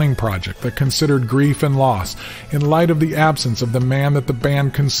stunning project that considered grief and loss in light of the absence of the man that the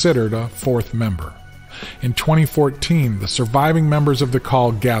band considered a fourth member. In 2014, the surviving members of The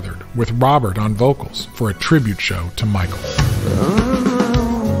Call gathered, with Robert on vocals, for a tribute show to Michael.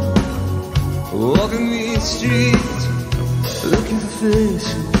 Walking these streets, looking for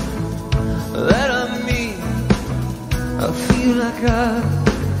faces that I meet. I feel like I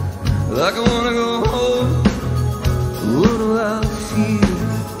wanna go home. What do I feel?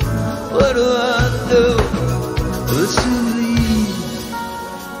 What do I do?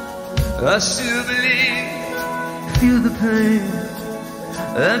 I still believe. Feel the pain,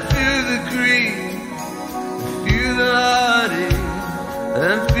 and feel the grief, feel the heartache,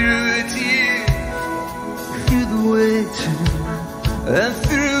 and feel the tears, feel the waiting, and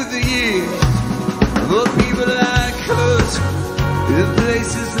through the years. For people like us, in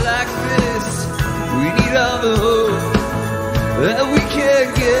places like this, we need all the hope that we can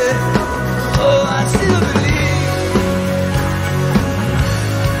get. Oh, I still believe.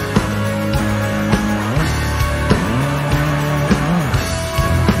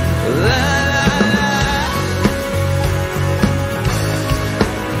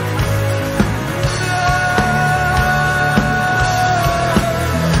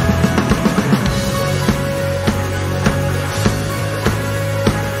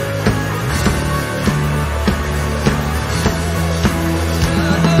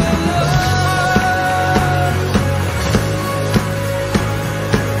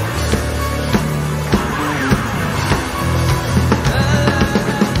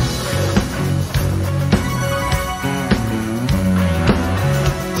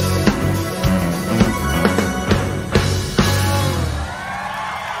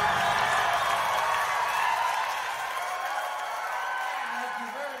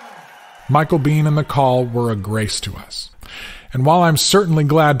 Michael Bean and The Call were a grace to us. And while I'm certainly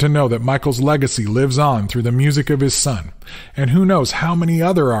glad to know that Michael's legacy lives on through the music of his son, and who knows how many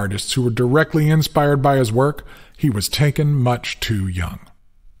other artists who were directly inspired by his work, he was taken much too young.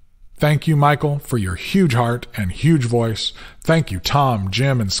 Thank you, Michael, for your huge heart and huge voice. Thank you, Tom,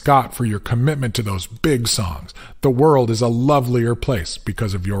 Jim, and Scott, for your commitment to those big songs. The world is a lovelier place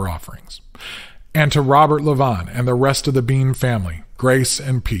because of your offerings. And to Robert Levon and the rest of the Bean family, grace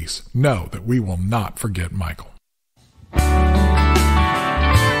and peace. Know that we will not forget Michael.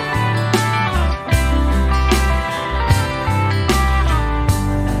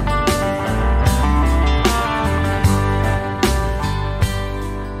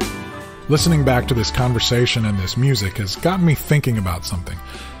 Listening back to this conversation and this music has gotten me thinking about something.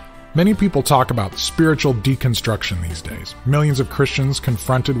 Many people talk about spiritual deconstruction these days. Millions of Christians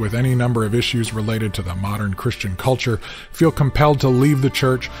confronted with any number of issues related to the modern Christian culture feel compelled to leave the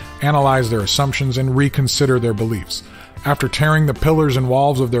church, analyze their assumptions, and reconsider their beliefs. After tearing the pillars and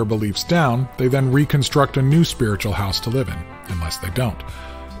walls of their beliefs down, they then reconstruct a new spiritual house to live in, unless they don't.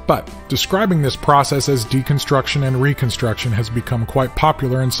 But describing this process as deconstruction and reconstruction has become quite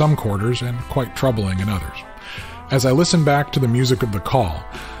popular in some quarters and quite troubling in others. As I listen back to the music of The Call,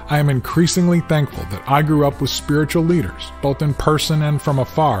 I am increasingly thankful that I grew up with spiritual leaders, both in person and from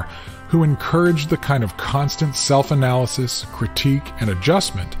afar, who encouraged the kind of constant self-analysis, critique, and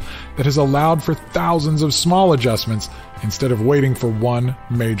adjustment that has allowed for thousands of small adjustments instead of waiting for one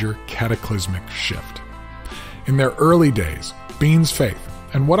major cataclysmic shift. In their early days, Bean's faith,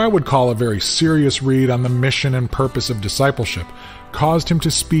 and what I would call a very serious read on the mission and purpose of discipleship, caused him to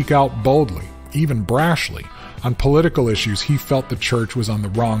speak out boldly, even brashly, on political issues he felt the church was on the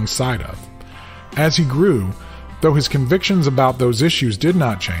wrong side of. As he grew, though his convictions about those issues did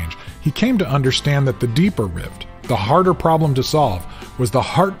not change, he came to understand that the deeper rift, the harder problem to solve, was the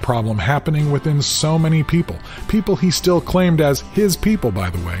heart problem happening within so many people he still claimed as his people, by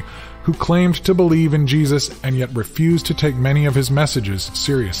the way, who claimed to believe in Jesus and yet refused to take many of his messages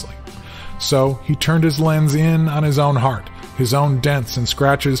seriously. So he turned his lens in on his own heart, his own dents and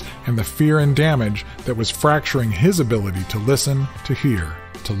scratches, and the fear and damage that was fracturing his ability to listen, to hear,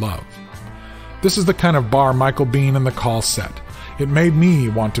 to love. This is the kind of bar Michael Bean and The Call set. It made me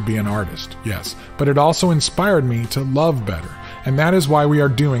want to be an artist, yes, but it also inspired me to love better. And that is why we are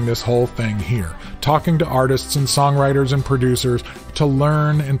doing this whole thing here, talking to artists and songwriters and producers to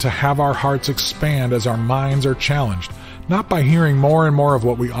learn and to have our hearts expand as our minds are challenged, not by hearing more and more of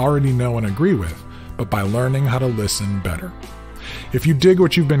what we already know and agree with, but by learning how to listen better. If you dig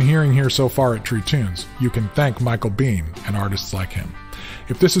what you've been hearing here so far at True Tunes, you can thank Michael Bean and artists like him.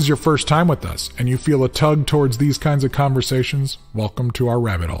 If this is your first time with us and you feel a tug towards these kinds of conversations, welcome to our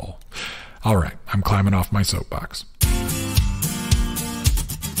rabbit hole. All right, I'm climbing off my soapbox.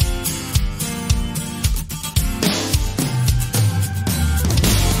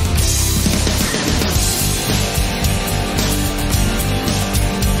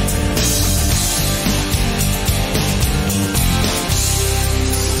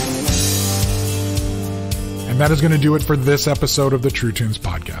 That is going to do it for this episode of the True Tunes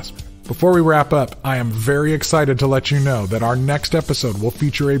podcast. Before we wrap up, I am very excited to let you know that our next episode will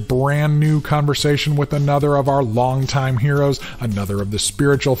feature a brand new conversation with another of our longtime heroes, another of the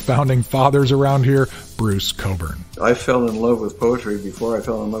spiritual founding fathers around here, Bruce Cockburn. I fell in love with poetry before I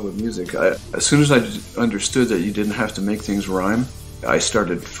fell in love with music. As soon as I understood that you didn't have to make things rhyme, I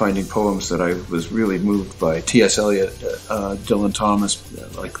started finding poems that I was really moved by. T.S. Eliot, Dylan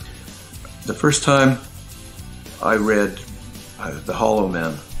Thomas. Like the first time I read The Hollow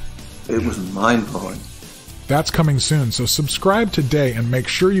Man, it was mind-blowing. That's coming soon, so subscribe today and make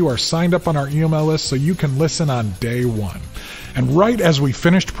sure you are signed up on our email list so you can listen on day one. And right as we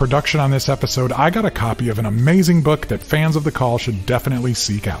finished production on this episode, I got a copy of an amazing book that fans of The Call should definitely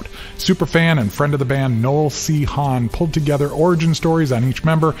seek out. Superfan and friend of the band Noel C. Hahn pulled together origin stories on each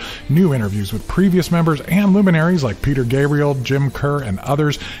member, new interviews with previous members and luminaries like Peter Gabriel, Jim Kerr, and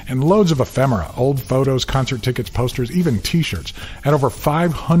others, and loads of ephemera, old photos, concert tickets, posters, even t-shirts. At over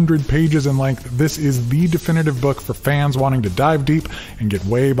 500 pages in length, this is the definitive book for fans wanting to dive deep and get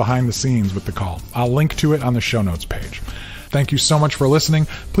way behind the scenes with The Call. I'll link to it on the show notes page. Thank you so much for listening.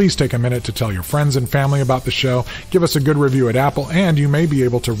 Please take a minute to tell your friends and family about the show. Give us a good review at Apple, and you may be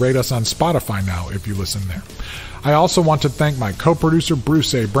able to rate us on Spotify now if you listen there. I also want to thank my co-producer,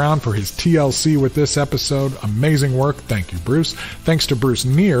 Bruce A. Brown, for his TLC with this episode. Amazing work. Thank you, Bruce. Thanks to Bruce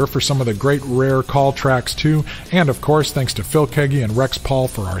Neer for some of the great rare Call tracks, too. And, of course, thanks to Phil Keggy and Rex Paul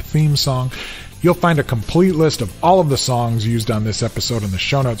for our theme song. You'll find a complete list of all of the songs used on this episode on the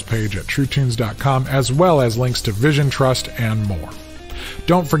show notes page at truetunes.com, as well as links to Vision Trust and more.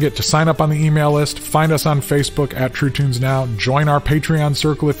 Don't forget to sign up on the email list, find us on Facebook at True Tunes Now, join our Patreon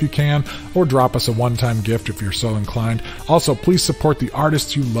circle if you can, or drop us a one-time gift if you're so inclined. Also, please support the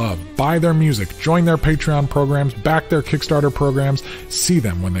artists you love. Buy their music, join their Patreon programs, back their Kickstarter programs, see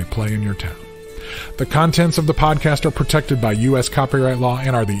them when they play in your town. The contents of the podcast are protected by U.S. copyright law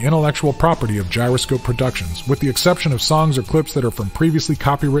and are the intellectual property of Gyroscope Productions, with the exception of songs or clips that are from previously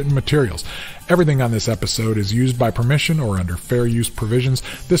copywritten materials. Everything on this episode is used by permission or under fair use provisions.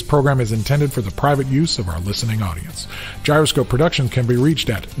 This program is intended for the private use of our listening audience. Gyroscope Productions can be reached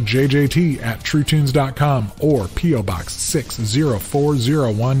at jjt@truetunes.com or P.O. Box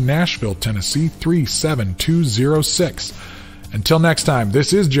 60401, Nashville, Tennessee 37206. Until next time,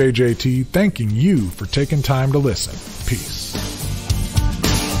 this is JJT thanking you for taking time to listen. Peace.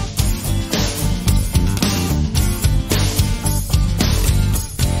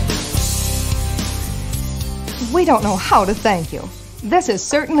 We don't know how to thank you. This has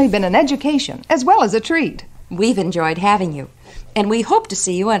certainly been an education as well as a treat. We've enjoyed having you, and we hope to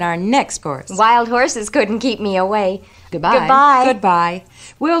see you on our next course. Wild horses couldn't keep me away. Goodbye. Goodbye. Goodbye.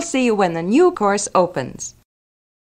 We'll see you when the new course opens.